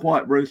 Not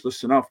quite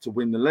ruthless enough to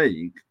win the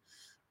league,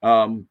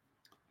 and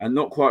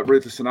not quite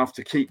ruthless enough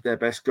to keep their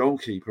best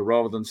goalkeeper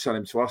rather than sell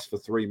him to us for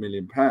 £3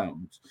 million.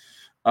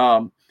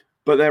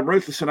 But they're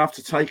ruthless enough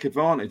to take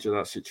advantage of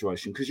that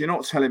situation, because you're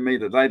not telling me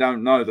that they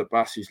don't know that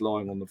Bassey's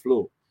lying on the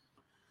floor.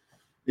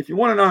 If you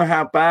want to know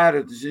how bad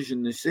a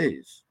decision this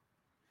is,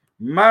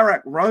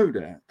 Marek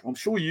Rodak, I'm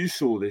sure you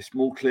saw this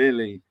more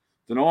clearly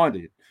than I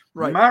did.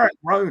 Right. Marek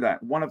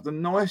Rodak, one of the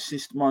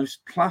nicest,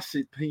 most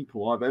placid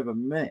people I've ever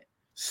met,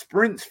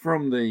 sprints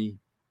from the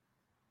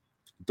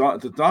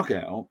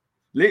dugout,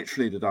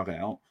 literally the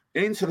dugout,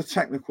 into the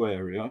technical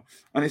area,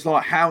 and it's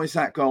like, how is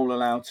that goal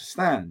allowed to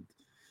stand?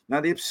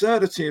 Now, the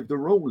absurdity of the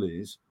rule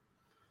is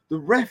the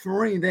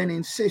referee then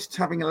insists,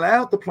 having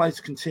allowed the play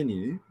to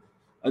continue,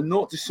 and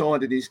not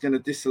decided he's going to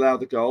disallow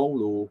the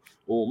goal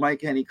or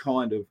make any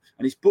kind of,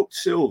 and he's booked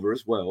silver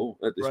as well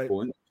at this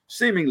point,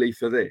 seemingly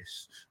for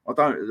this.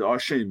 I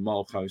assume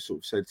Marco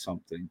sort of said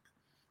something.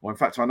 Well, in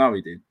fact, I know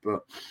he did,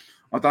 but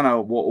I don't know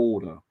what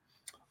order.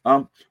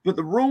 But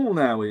the rule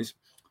now is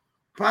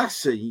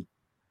Bassey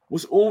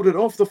was ordered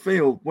off the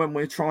field when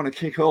we're trying to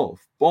kick off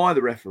by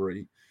the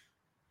referee,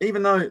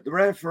 even though the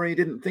referee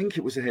didn't think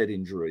it was a head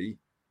injury.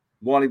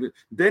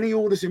 Then he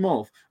orders him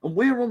off, and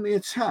we're on the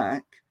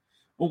attack.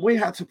 Well, we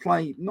had to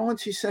play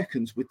 90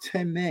 seconds with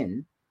 10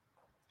 men.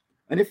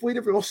 And if we'd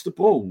have lost the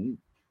ball,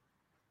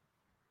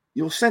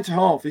 your centre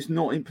half is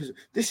not in position.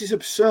 This is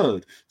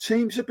absurd.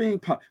 Teams are being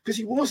put because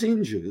he was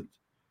injured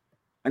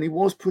and he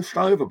was pushed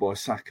over by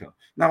Saka.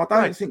 Now,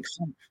 I don't think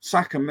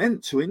Saka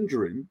meant to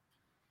injure him.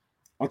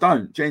 I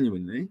don't,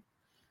 genuinely.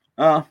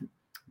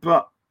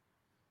 But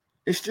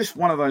it's just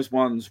one of those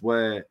ones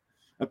where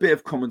a bit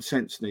of common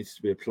sense needs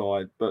to be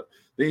applied. But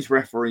these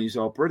referees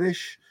are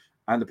British,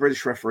 and the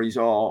British referees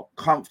are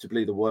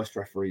comfortably the worst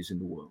referees in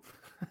the world.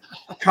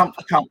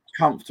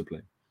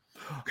 Comfortably.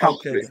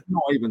 Okay.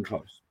 Not even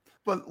close.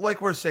 But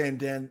like we're saying,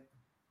 Dan,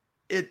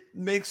 it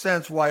makes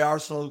sense why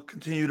Arsenal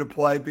continue to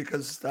play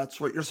because that's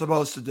what you're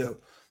supposed to do.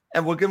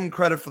 And we'll give them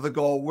credit for the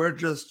goal. We're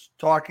just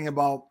talking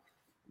about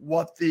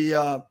what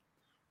the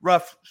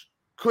ref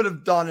could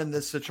have done in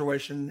this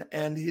situation,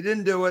 and he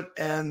didn't do it,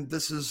 and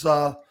this is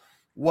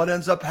what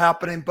ends up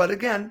happening. But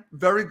again,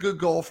 very good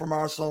goal from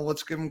Arsenal.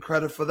 Let's give him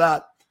credit for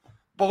that.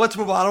 But let's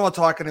move on. I don't want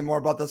to talk anymore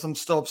about this. I'm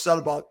still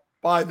upset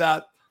by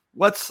that.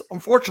 Let's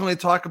unfortunately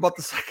talk about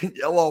the second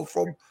yellow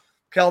from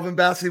Calvin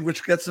Bassey,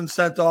 which gets him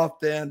sent off,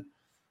 Dan.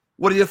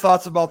 What are your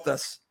thoughts about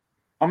this?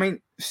 I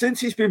mean, since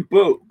he's been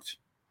booked,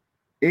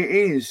 it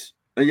is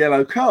a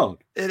yellow card.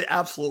 It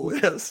absolutely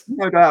is.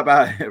 No doubt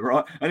about it,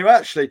 right? And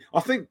I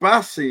think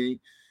Bassey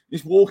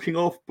is walking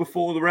off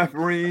before the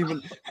referee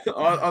even.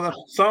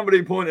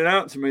 Somebody pointed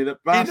out to me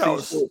that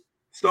Bassey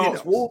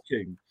starts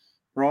walking,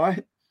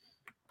 right?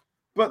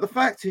 But the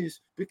fact is,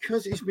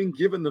 because he's been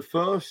given the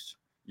first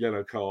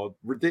yellow card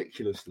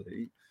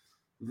ridiculously,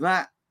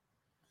 that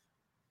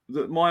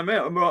my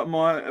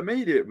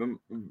immediate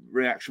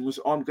reaction was,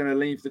 I'm going to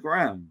leave the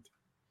ground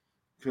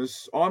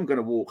because I'm going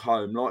to walk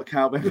home like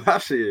Calvin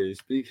Bassey is.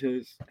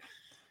 Because,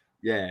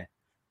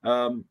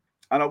 and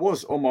I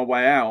was on my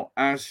way out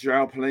as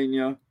João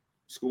Palhinha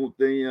scored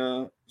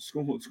the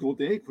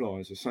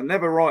equaliser. So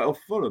never write off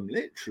Fulham,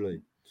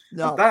 literally.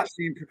 No, but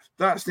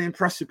that's the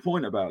impressive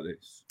point about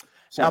this.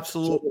 So,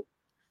 absolutely.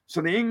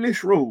 So the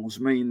English rules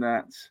mean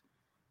that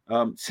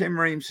Tim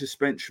Ream's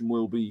suspension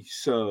will be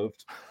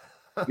served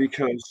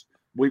because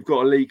we've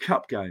got a League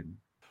Cup game.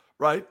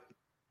 Right.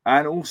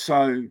 And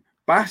also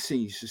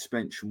Bassey's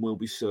suspension will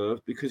be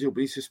served because he'll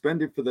be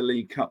suspended for the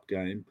League Cup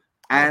game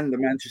and the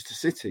Manchester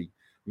City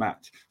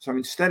match. So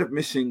instead of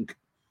missing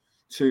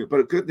two,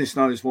 but goodness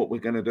knows what we're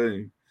going to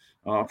do.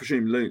 I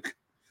presume Luke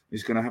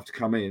is going to have to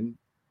come in.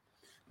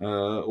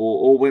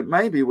 Or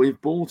maybe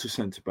we've bought a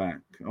centre-back.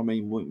 I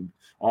mean,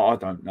 I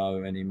don't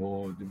know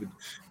anymore.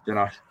 You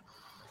know,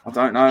 I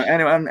don't know.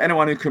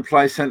 Anyone who can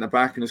play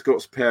centre-back and has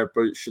got a pair of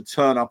boots should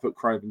turn up at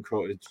Craven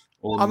Cottage.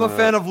 I'm a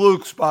fan of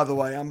Luke's, by the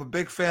way. I'm a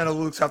big fan of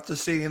Luke's after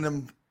seeing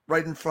him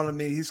right in front of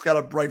me. He's got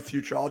a bright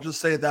future. I'll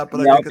just say that.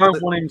 But I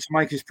don't want him to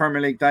make his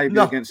Premier League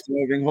debut against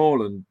Irving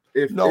Haaland.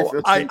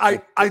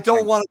 I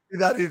don't want to see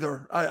that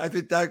either. I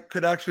think that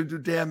could actually do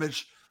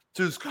damage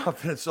to his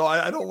confidence. So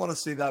I don't want to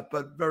see that.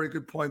 But very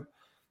good point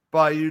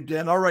by you,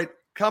 Dan. All right,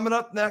 coming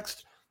up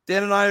next,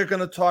 Dan and I are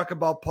going to talk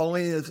about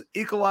Paulina's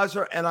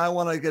equalizer, and I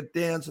want to get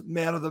Dan's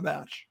man of the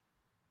match.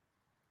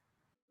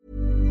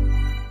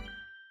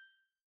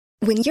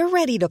 When you're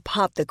ready to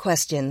pop the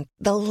question,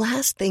 the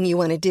last thing you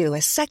want to do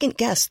is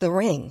second-guess the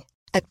ring.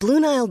 At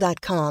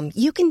BlueNile.com,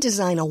 you can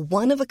design a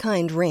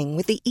one-of-a-kind ring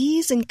with the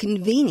ease and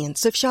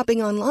convenience of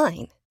shopping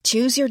online.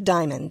 Choose your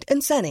diamond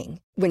and setting.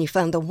 When you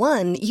find the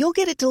one, you'll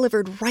get it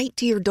delivered right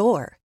to your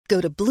door. Go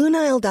to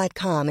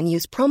BlueNile.com and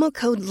use promo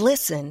code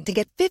LISTEN to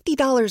get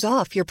 $50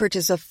 off your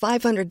purchase of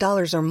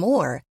 $500 or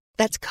more.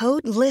 That's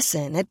code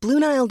LISTEN at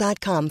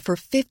BlueNile.com for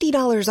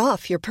 $50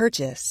 off your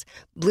purchase.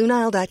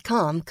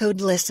 BlueNile.com,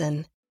 code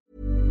LISTEN.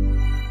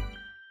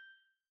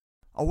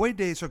 Away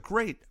days are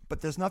great,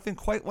 but there's nothing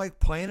quite like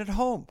playing at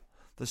home.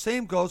 The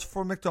same goes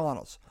for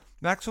McDonald's.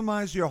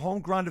 Maximize your home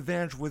ground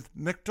advantage with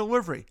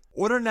McDelivery.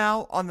 Order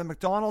now on the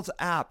McDonald's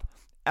app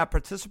at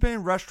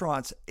participating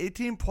restaurants.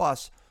 18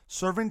 plus.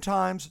 Serving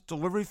times,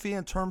 delivery fee,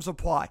 and terms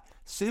apply.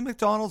 See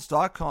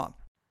McDonald's.com.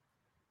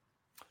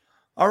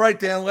 All right,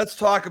 Dan, let's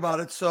talk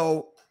about it.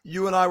 So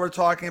you and I were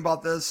talking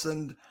about this,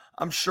 and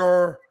I'm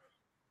sure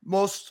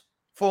most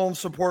Fulham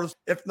supporters,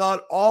 if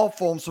not all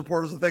Fulham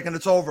supporters, are thinking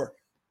it's over.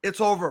 It's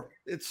over.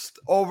 It's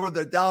over.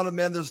 They're down a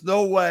man. There's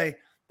no way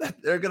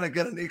that they're going to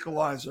get an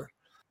equalizer.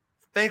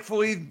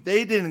 Thankfully,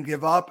 they didn't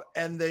give up,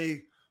 and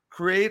they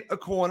create a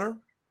corner.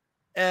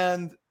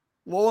 And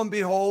lo and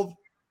behold,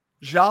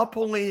 João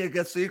Palhinha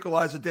gets the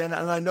equalizer, Dan.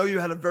 And I know you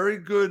had a very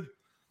good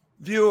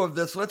view of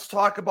this. Let's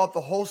talk about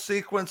the whole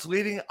sequence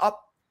leading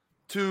up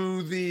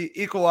to the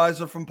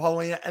equalizer from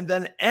Palhinha and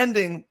then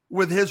ending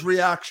with his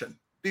reaction,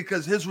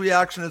 because his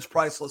reaction is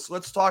priceless.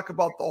 Let's talk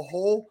about the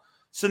whole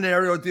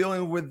scenario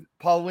dealing with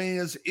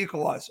Palhinha's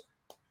equalizer.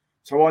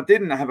 So I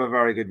didn't have a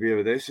very good view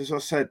of this. As I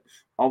said,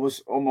 I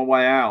was on my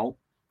way out.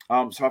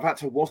 So I've had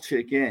to watch it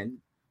again.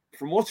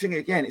 From watching it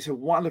again, it's a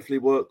wonderfully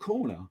worked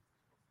corner.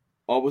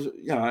 I was,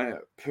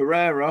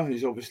 Pereira,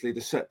 who's obviously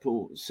the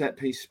set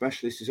piece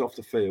specialist, is off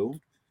the field.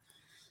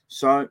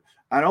 So,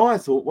 and I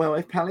thought, well,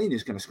 if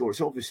Palhinha's going to score,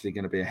 it's obviously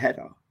going to be a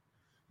header.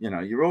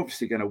 You're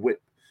obviously going to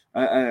whip.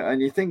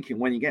 And you're thinking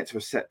when you get to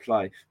a set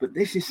play, but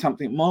this is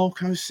something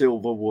Marco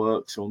Silva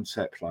works on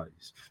set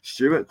plays.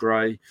 Stuart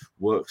Gray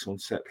works on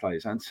set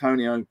plays.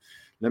 Antonio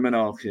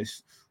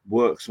Lemonakis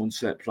works on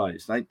set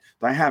plays. They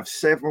have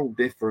several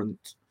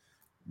different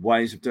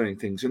ways of doing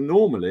things. And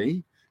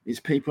normally it's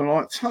people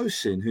like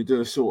Tosin who do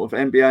a sort of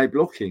NBA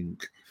blocking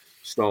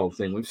style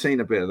thing. We've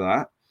seen a bit of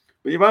that.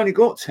 But you've only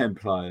got 10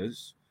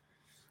 players.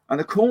 And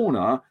the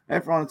corner,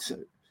 everyone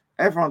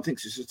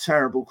thinks it's a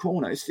terrible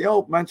corner. It's the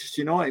old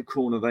Manchester United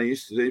corner they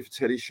used to do for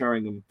Teddy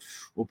Sheringham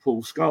or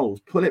Paul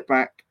Scholes. Pull it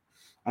back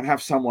and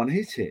have someone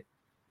hit it.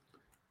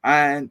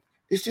 And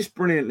it's just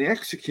brilliantly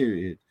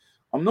executed.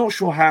 I'm not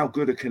sure how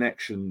good a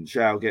connection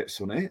João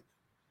gets on it,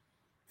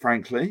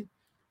 frankly,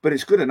 but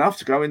it's good enough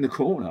to go in the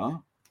corner.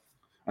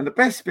 And the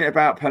best bit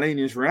about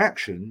Palhinha's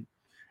reaction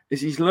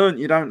is he's learnt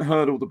you don't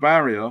hurdle the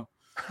barrier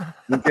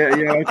and get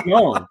a yellow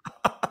card.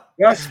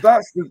 That's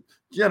the,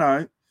 you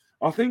know,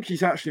 I think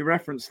he's actually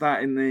referenced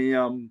that in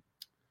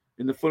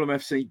the Fulham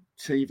FC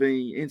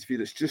TV interview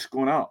that's just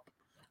gone up.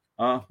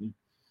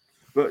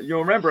 But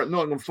you'll remember at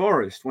Nottingham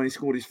Forest when he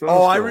scored his first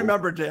goal. I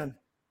remember, Dan.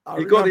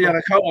 He got the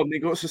yellow card and he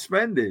got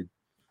suspended.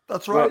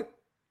 That's right.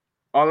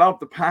 But I love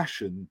the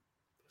passion,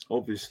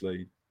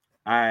 obviously,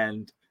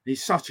 and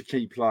he's such a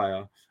key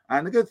player.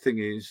 And the good thing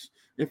is,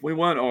 if we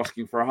weren't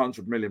asking for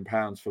 £100 million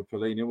for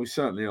Palhinha, we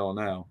certainly are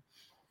now.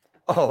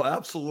 Oh,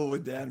 absolutely,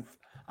 Dan.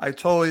 I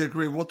totally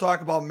agree. We'll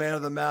talk about man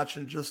of the match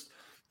in just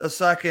a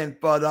second,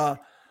 but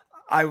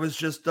I was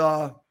just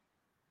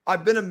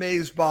I've been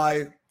amazed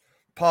by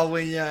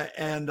Palhinha,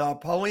 and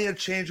Palhinha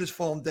changes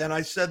Fulham. Dan,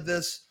 I said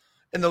this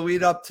in the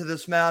lead up to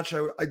this match.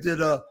 I did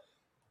a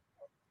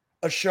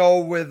show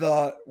with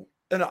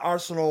an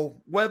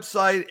Arsenal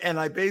website, and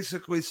I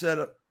basically said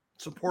a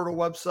supporter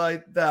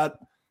website that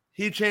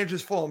he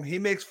changes Fulham. He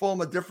makes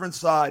Fulham a different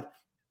side,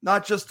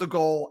 not just the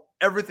goal,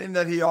 everything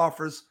that he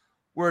offers.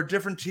 We're a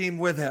different team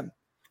with him.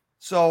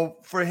 So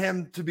for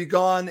him to be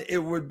gone, it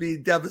would be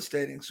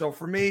devastating. So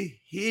for me,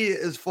 he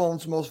is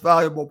Fulham's most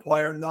valuable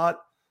player, not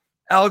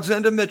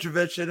Alexander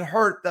Mitrovic. It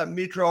hurt that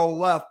Mitro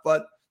left,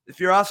 but if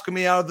you're asking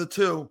me out of the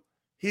two,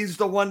 he's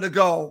the one to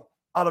go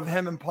out of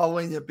him and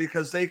Palhinha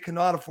because they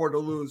cannot afford to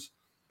lose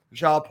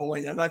João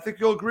Palhinha. And I think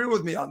you'll agree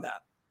with me on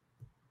that.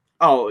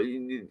 Oh,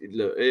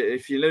 look,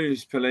 if you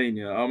lose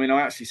Palhinha, I mean,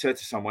 I actually said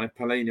to someone, if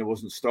Palhinha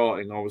wasn't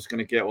starting, I was going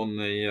to get on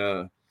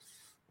the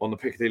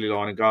Piccadilly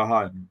line and go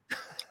home.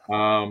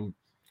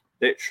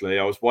 Literally,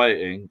 I was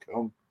waiting,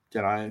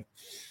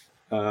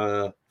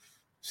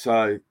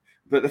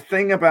 but the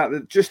thing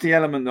about just the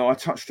element that I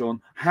touched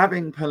on,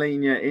 having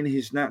Palhinha in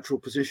his natural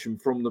position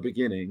from the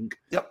beginning,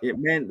 It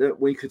meant that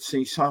we could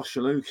see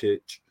Sasha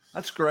Lukic.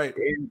 That's great.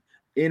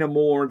 In a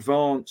more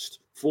advanced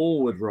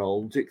forward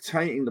role,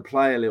 dictating the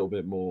play a little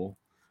bit more.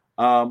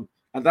 And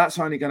that's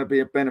only going to be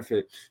a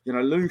benefit. You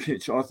know,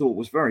 Lukic, I thought,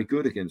 was very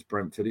good against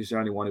Brentford. He's the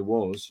only one who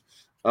was.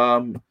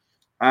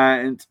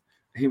 And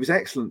he was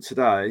excellent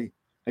today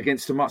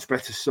against a much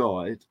better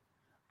side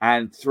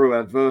and through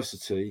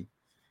adversity.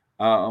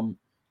 And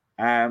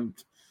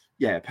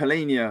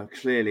Palhinha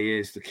clearly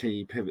is the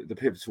key the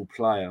pivotal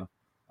player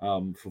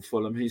for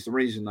Fulham. He's the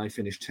reason they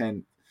finished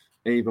 10th,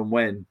 even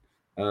when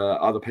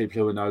other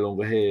people who are no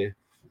longer here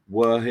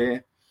were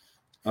here.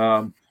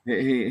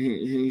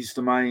 He's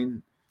the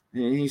main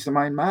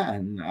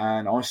man,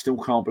 and I still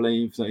can't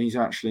believe that he's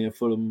actually a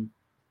Fulham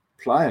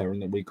player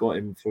and that we got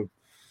him for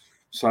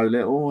so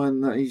little,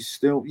 and that he's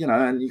still,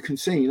 and you can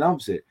see he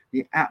loves it.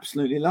 He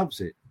absolutely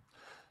loves it.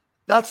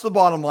 That's the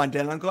bottom line,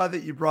 Dan. I'm glad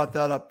that you brought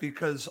that up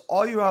because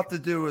all you have to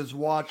do is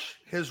watch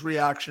his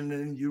reaction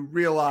and you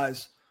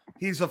realize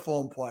he's a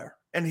Fulham player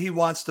and he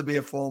wants to be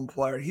a Fulham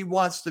player. He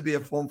wants to be a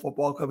Fulham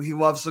Football Club. He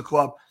loves the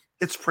club.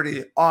 It's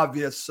pretty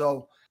obvious.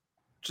 So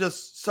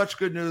just such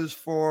good news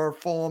for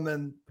Fulham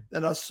and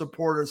us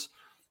supporters.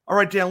 All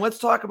right, Dan, let's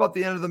talk about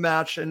the end of the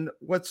match and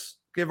let's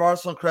give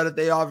Arsenal credit.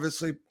 They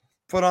obviously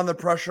put on the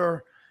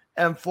pressure,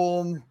 and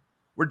Fulham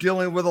were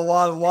dealing with a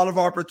lot of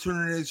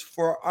opportunities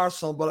for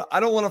Arsenal, but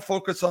I don't want to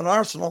focus on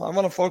Arsenal. I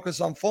want to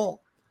focus on Fulham.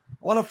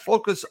 I want to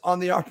focus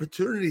on the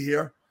opportunity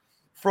here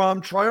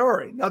from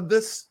Traore. Now,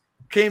 this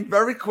came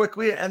very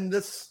quickly, and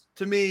this,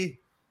 to me,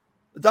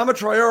 Adama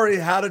Traore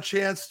had a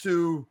chance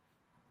to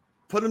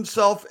put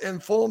himself in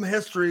Fulham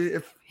history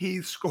if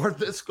he scored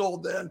this goal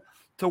then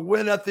to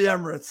win at the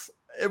Emirates.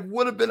 It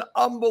would have been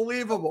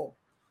unbelievable.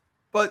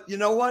 But you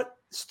know what?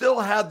 Still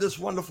had this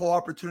wonderful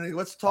opportunity.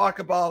 Let's talk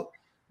about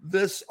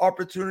this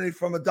opportunity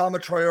from Adama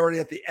Traore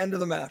at the end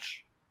of the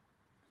match.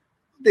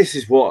 This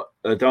is what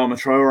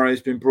Adama Traore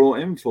has been brought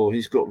in for.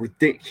 He's got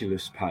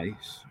ridiculous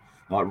pace,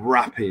 like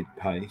rapid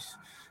pace.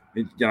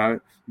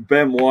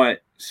 Ben White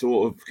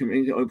sort of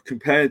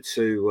compared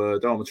to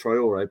Adama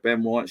Traore,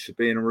 Ben White should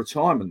be in a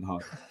retirement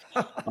home.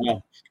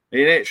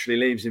 He literally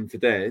leaves him for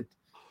dead.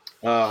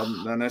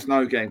 And there's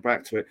no getting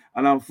back to it.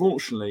 And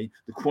unfortunately,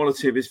 the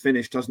quality of his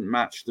finish doesn't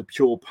match the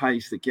pure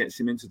pace that gets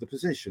him into the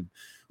position.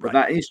 But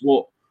that is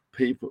what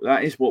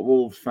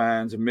Wolves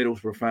fans and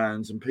Middlesbrough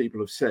fans and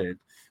people have said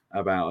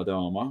about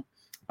Adama.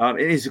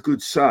 It is a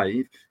good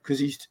save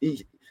because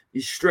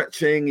He's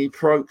stretching, he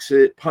pokes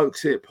it,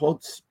 prods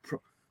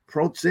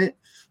it.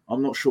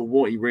 I'm not sure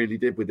what he really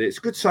did with it. It's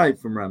a good save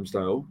from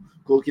Ramsdale.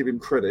 Got to give him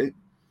credit.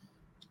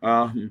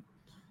 And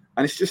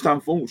it's just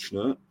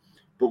unfortunate.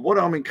 But what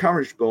I'm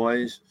encouraged by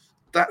is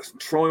that's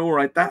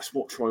Traore. That's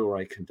what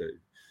Traore can do.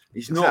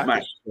 He's not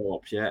match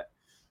sharp yet.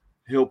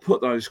 He'll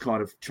put those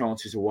kind of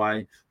chances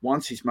away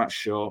once he's match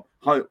sharp.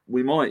 Hope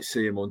we might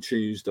see him on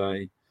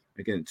Tuesday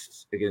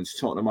against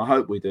Tottenham. I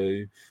hope we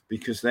do,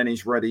 because then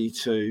he's ready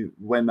to,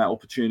 when that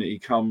opportunity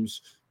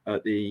comes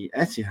at the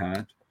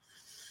Etihad,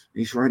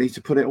 he's ready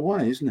to put it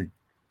away, isn't he?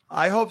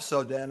 I hope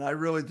so, Dan. I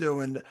really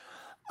do. And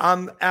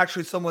I'm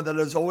actually someone that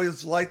has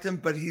always liked him,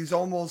 but he's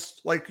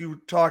almost like you were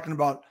talking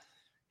about.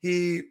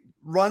 He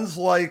runs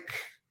like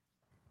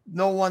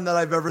no one that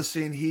I've ever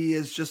seen. He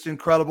is just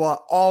incredible at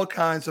all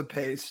kinds of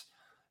pace,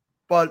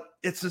 but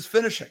it's his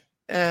finishing.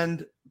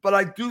 But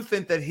I do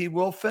think that he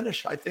will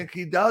finish. I think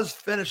he does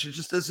finish. It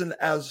just isn't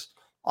as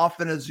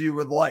often as you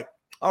would like.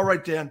 All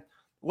right, Dan,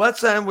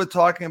 let's end with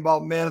talking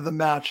about man of the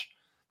match.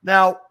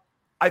 Now,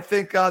 I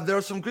think there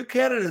are some good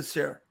candidates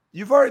here.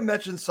 You've already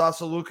mentioned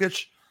Sasa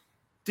Lukic.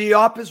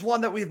 Diop is one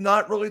that we've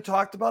not really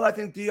talked about. I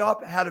think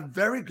Diop had a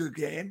very good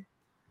game.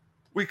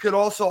 We could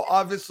also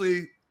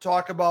obviously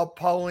talk about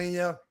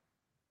Paulinho,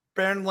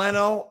 Bernd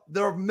Leno.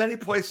 There are many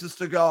places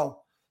to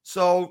go.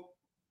 So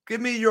give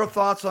me your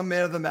thoughts on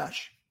man of the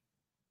match.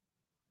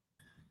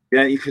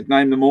 Yeah, you could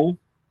name them all,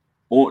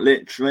 or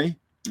literally.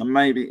 And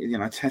maybe,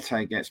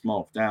 Tete gets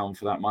marked down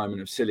for that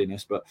moment of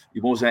silliness, but he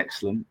was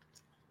excellent.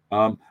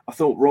 I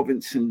thought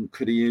Robinson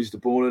could have used the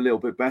ball a little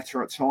bit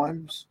better at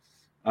times,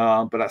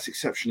 but that's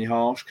exceptionally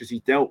harsh because he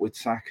dealt with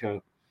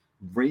Saka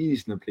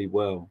reasonably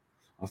well.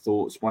 I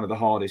thought it's one of the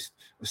hardest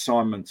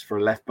assignments for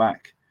a left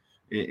back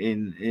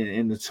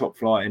in the top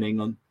flight in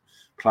England,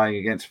 playing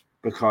against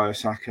Bukayo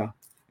Saka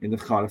in the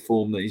kind of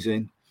form that he's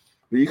in.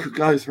 But you could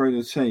go through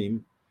the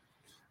team,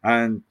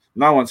 and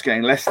no one's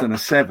getting less than a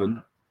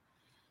 7,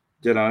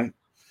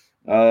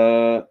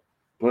 I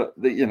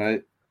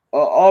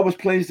was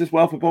pleased as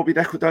well for Bobby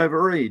De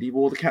Cordova-Reid. He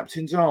wore the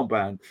captain's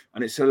armband,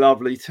 and it's a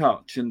lovely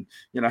touch. And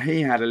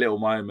he had a little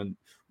moment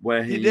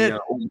where he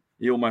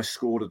almost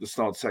scored at the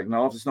start of the second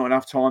half. There's not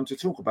enough time to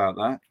talk about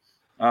that.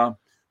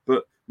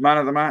 But man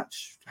of the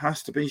match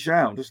has to be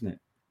João, doesn't it?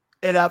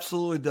 It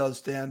absolutely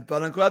does, Dan.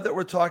 But I'm glad that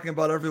we're talking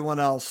about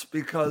everyone else,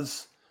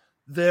 because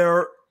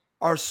there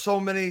are so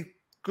many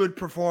good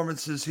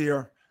performances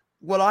here.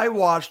 What I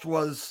watched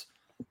was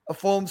a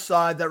Fulham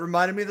side that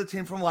reminded me of the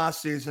team from last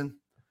season.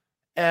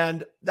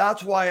 And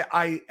that's why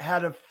I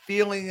had a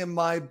feeling in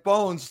my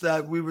bones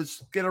that we would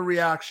get a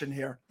reaction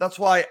here. That's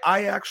why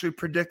I actually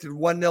predicted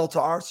 1-0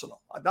 to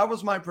Arsenal. That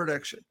was my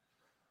prediction.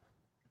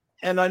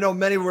 And I know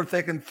many were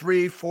thinking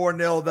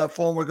 3-4-0 that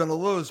Fulham were going to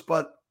lose.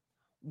 But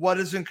what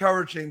is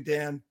encouraging,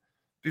 Dan,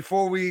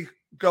 before we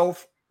go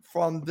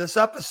from this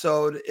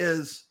episode,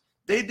 is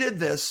they did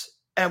this,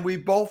 and we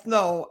both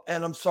know,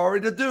 and I'm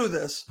sorry to do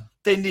this,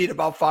 they need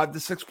about 5 to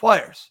 6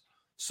 players.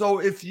 So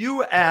if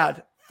you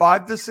add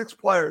 5 to 6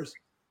 players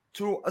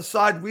to a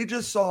side we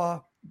just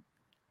saw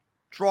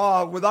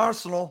draw with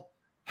Arsenal,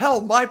 hell,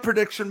 my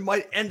prediction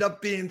might end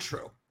up being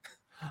true.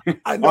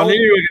 I knew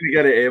you were going to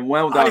get it in.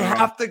 Well done. I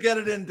have to get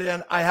it in,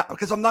 Dan.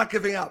 Because I'm not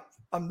giving up.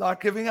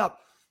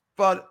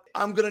 But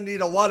I'm going to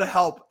need a lot of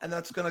help, and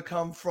that's going to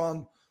come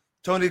from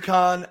Tony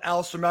Khan,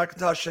 Alistair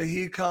McIntosh,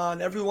 Shahid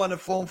Khan, everyone at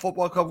Fulham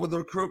Football Club with the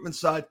recruitment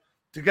side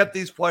to get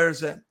these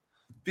players in.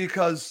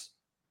 Because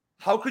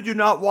how could you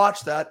not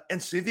watch that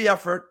and see the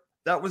effort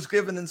that was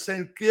given and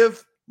saying,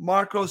 give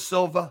Marco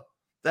Silva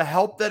the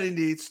help that he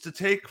needs to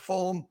take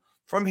Fulham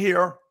from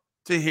here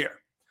to here.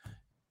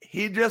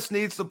 He just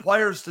needs the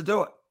players to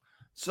do it.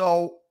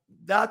 So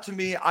that, to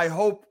me, I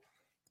hope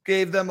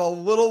gave them a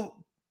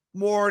little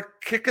more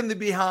kick in the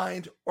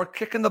behind or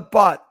kick in the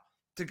butt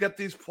to get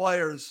these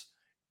players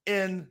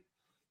in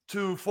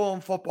to Fulham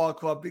Football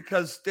Club.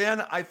 Because,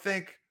 Dan, I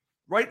think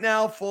right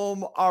now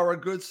Fulham are a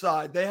good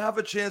side. They have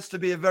a chance to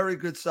be a very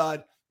good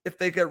side if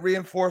they get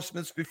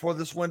reinforcements before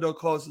this window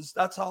closes.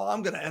 That's how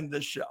I'm going to end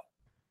this show.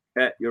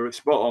 Yeah, you're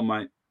spot on,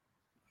 mate.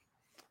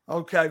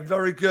 Okay,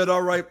 very good.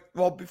 All right.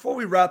 Well, before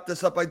we wrap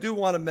this up, I do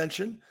want to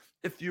mention,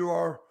 if you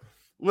are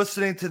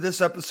listening to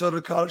this episode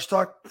of Cottage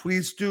Talk,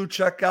 please do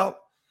check out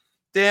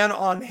Dan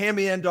on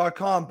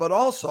hammyend.com, but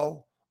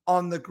also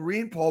on the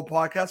Green Pole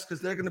podcast,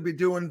 because they're going to be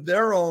doing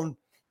their own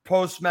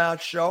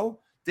post-match show.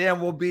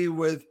 Dan will be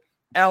with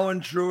Alan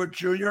Druitt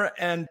Jr.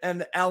 and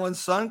Alan's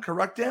son,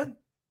 correct, Dan?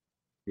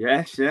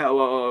 Yes, yeah,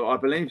 well, I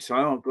believe so.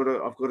 I've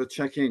got to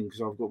check in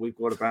because we've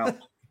got about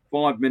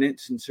 5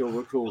 minutes until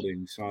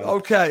recording. So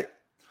okay,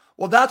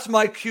 well, that's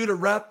my cue to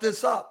wrap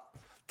this up.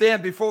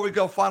 Dan, before we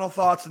go, final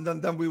thoughts, and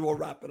then we will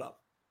wrap it up.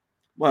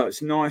 Well,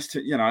 it's nice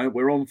to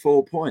we're on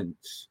 4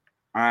 points,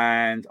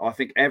 and I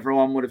think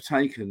everyone would have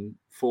taken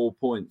 4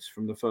 points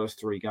from the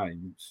first 3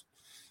 games.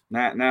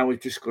 Now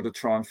we've just got to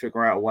try and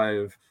figure out a way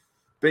of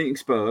beating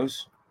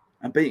Spurs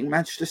and beating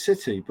Manchester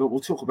City, but we'll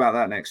talk about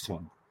that next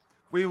time.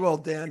 We will,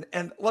 Dan.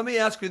 And let me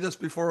ask you this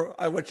before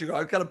I let you go.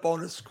 I've got a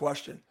bonus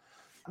question.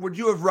 Would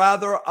you have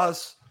rather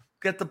us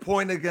get the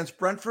point against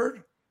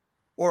Brentford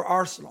or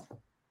Arsenal?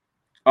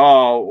 Oh,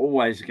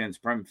 always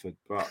against Brentford,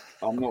 but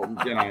I'm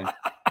not,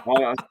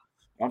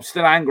 I'm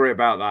still angry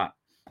about that.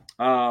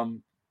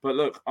 But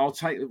look,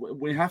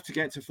 we have to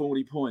get to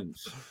 40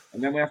 points,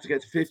 and then we have to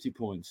get to 50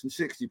 points and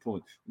 60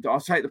 points. I'll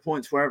take the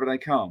points wherever they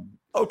come.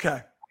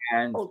 Okay.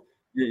 And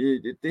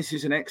this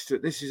is an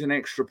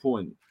extra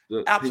point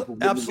that people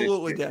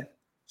absolutely did.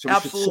 So we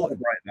should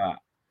celebrate that.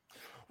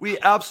 We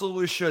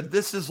absolutely should.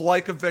 This is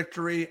like a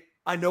victory.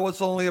 I know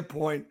it's only a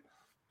point,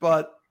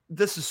 but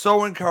this is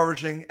so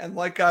encouraging. And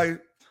like I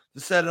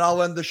said, and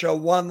I'll end the show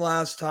one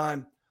last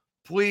time,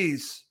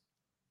 please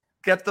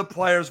get the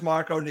players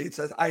Marco needs.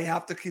 I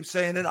have to keep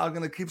saying it. I'm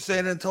going to keep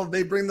saying it until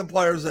they bring the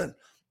players in.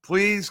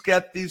 Please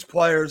get these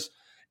players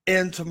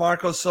into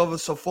Marco Silva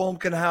so Fulham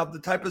can have the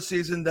type of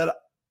season that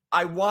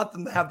I want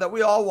them to have, that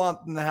we all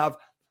want them to have.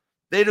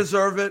 They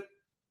deserve it.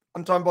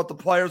 I'm talking about the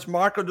players.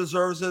 Marco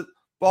deserves it.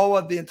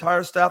 Boa, the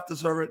entire staff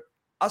deserve it.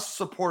 Us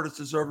supporters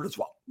deserve it as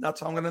well. That's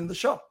how I'm going to end the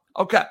show.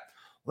 Okay.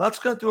 Well, that's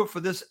going to do it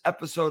for this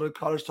episode of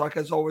Cottage Talk.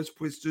 As always,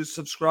 please do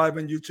subscribe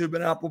on YouTube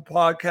and Apple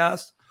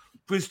Podcasts.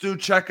 Please do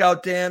check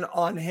out Dan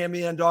on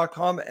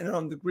HammyN.com and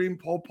on the Green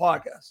Pole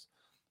Podcast.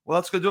 Well,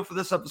 that's going to do it for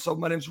this episode.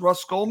 My name is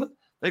Russ Goldman.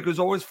 Thank you as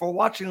always for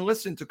watching and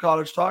listening to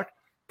Cottage Talk,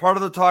 part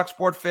of the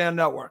TalkSport Fan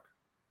Network.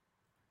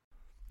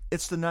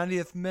 It's the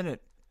 90th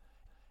minute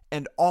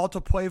and all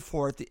to play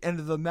for at the end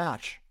of the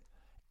match.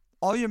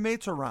 All your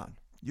mates are around.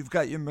 You've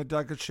got your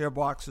McNugget share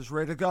boxes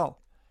ready to go.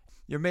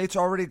 Your mates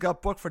already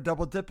got booked for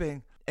double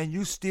dipping, and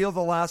you steal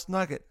the last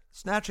nugget,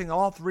 snatching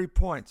all 3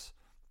 points.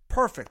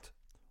 Perfect.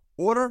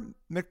 Order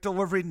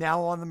McDelivery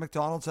now on the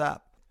McDonald's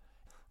app.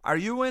 Are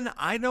you in?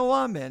 I know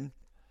I'm in.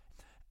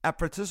 At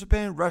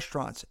participating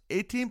restaurants,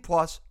 18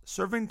 plus,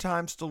 serving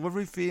times,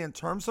 delivery fee, and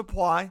terms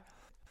apply.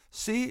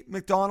 See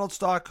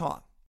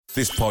McDonald's.com.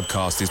 This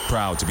podcast is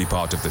proud to be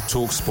part of the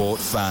TalkSport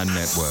Fan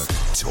Network.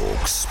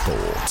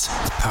 TalkSport.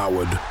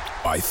 Powered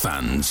by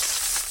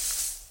fans.